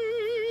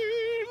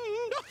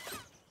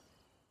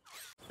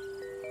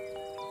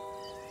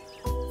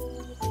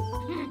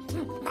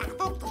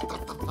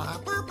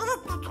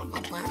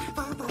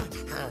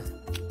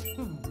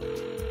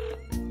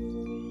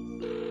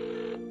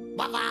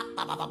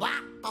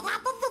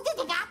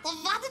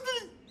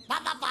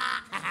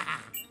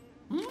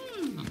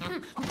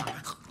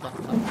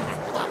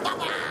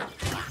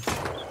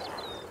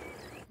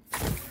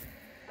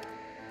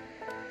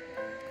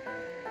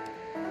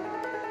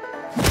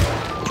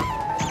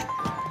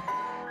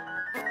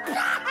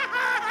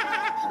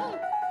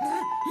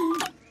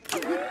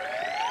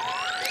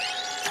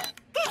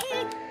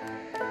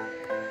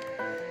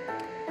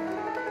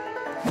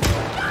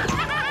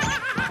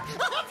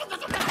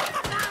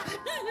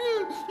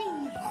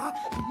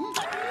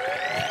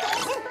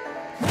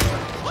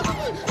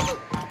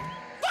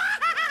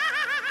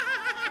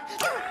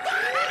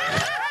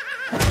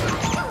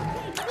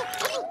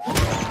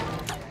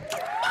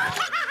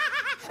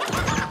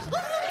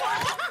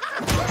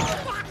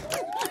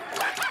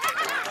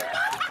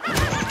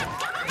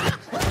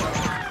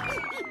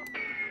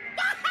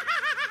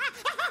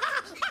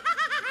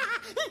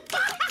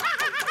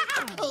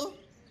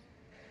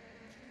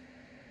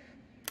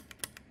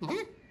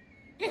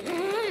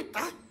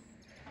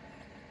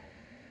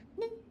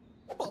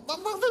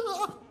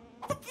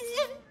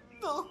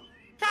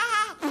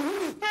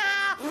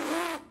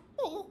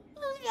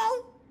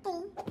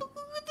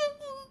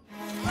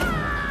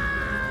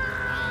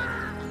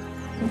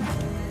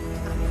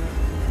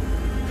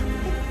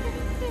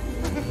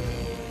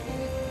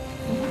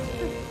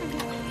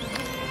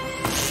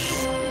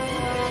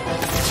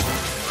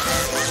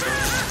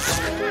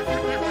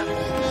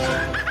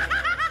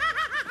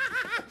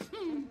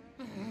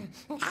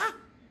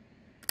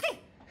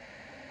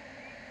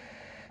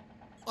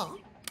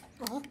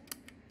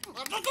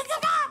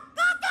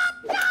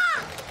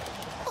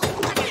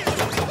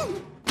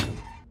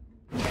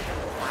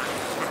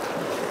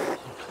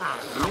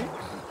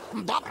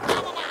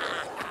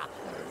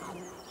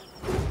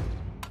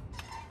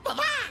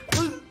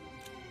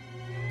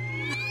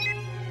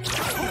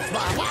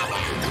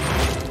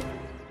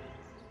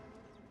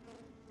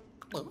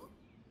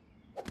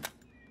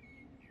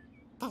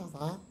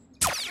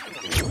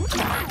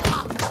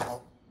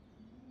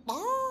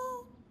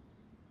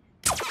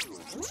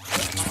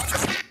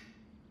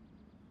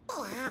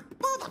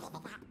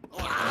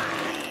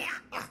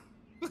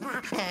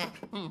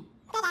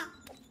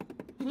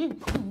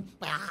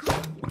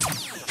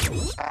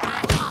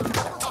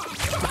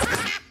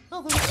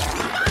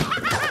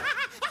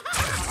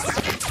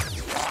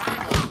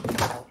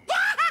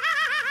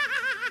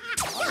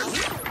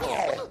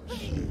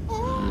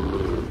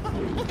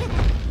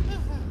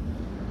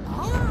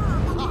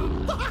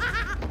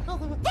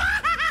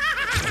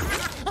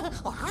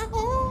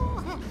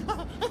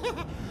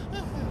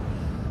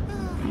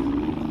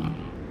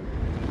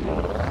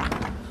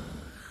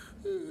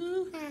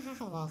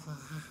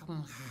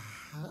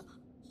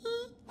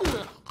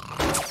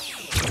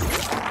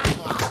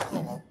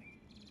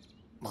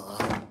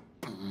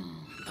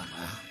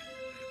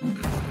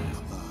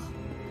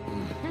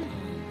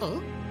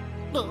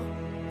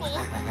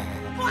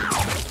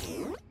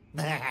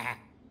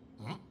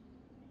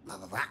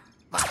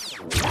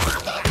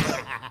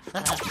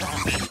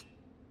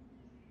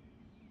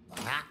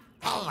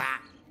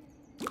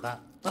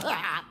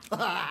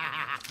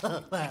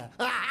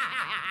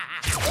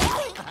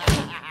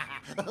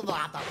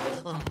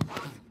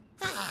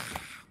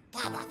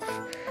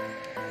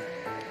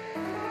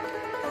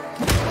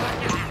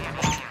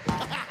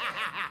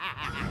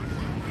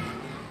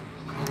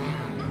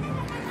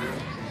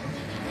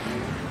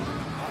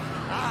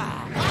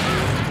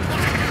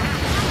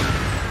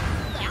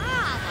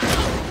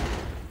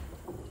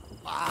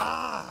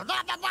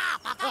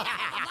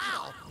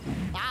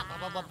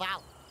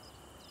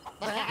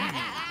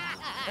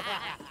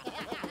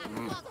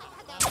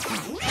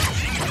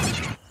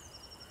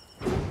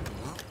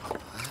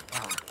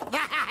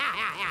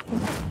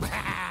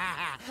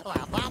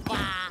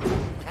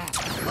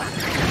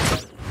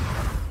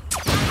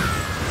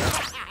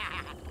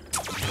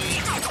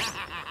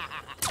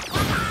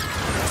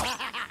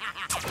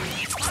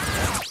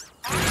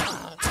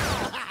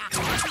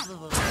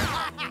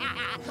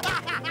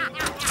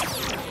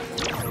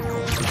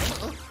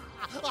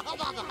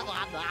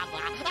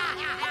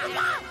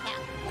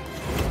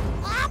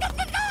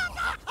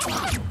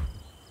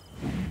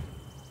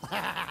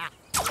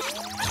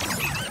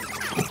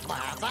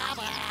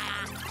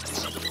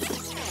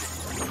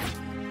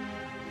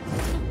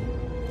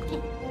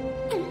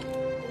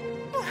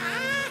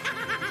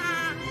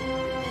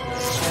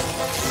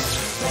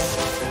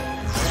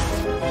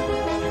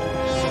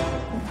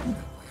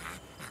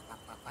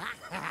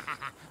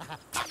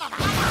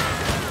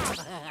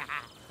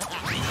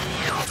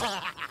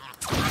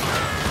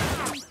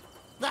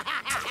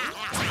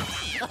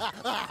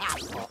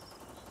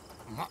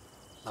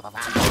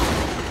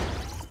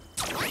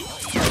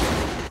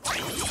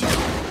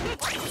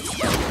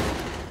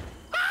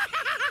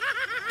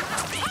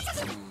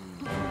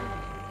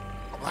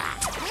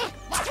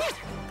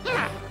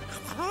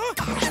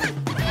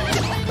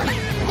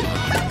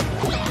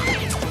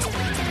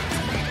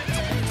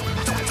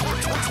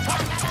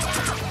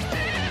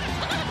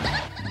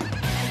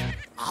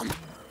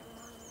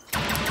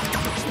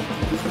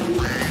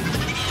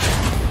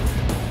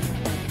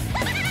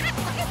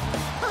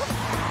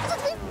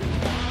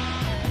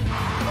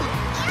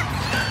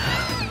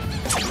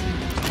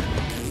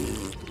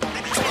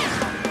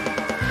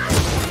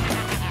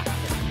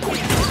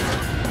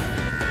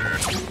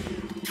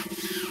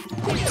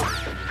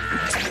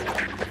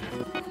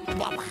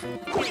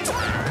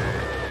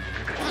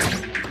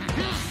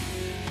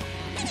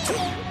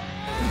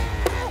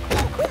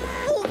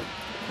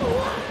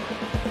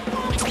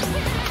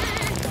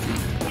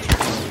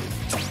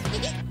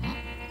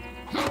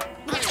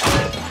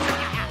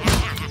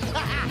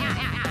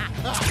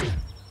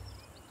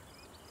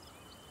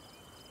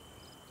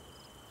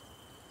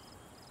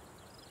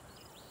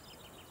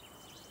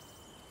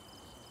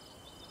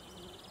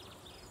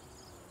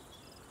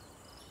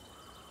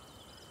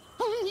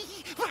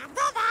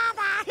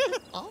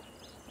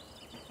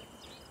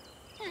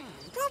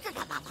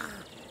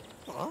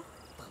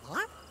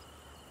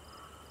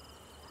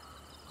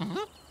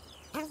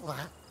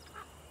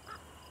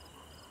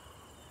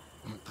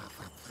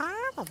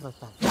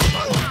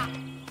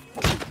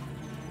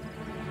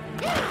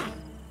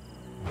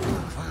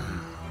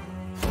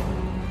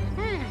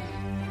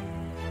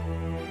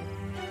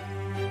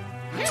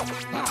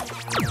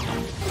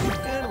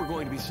 And we're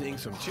going to be seeing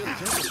some chilly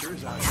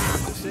temperatures out here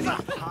in the city.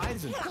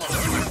 Highs and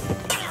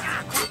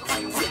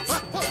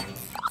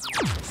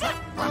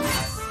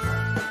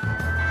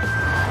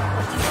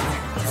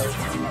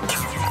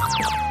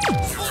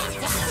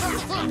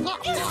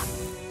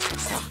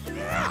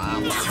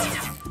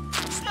Yeah.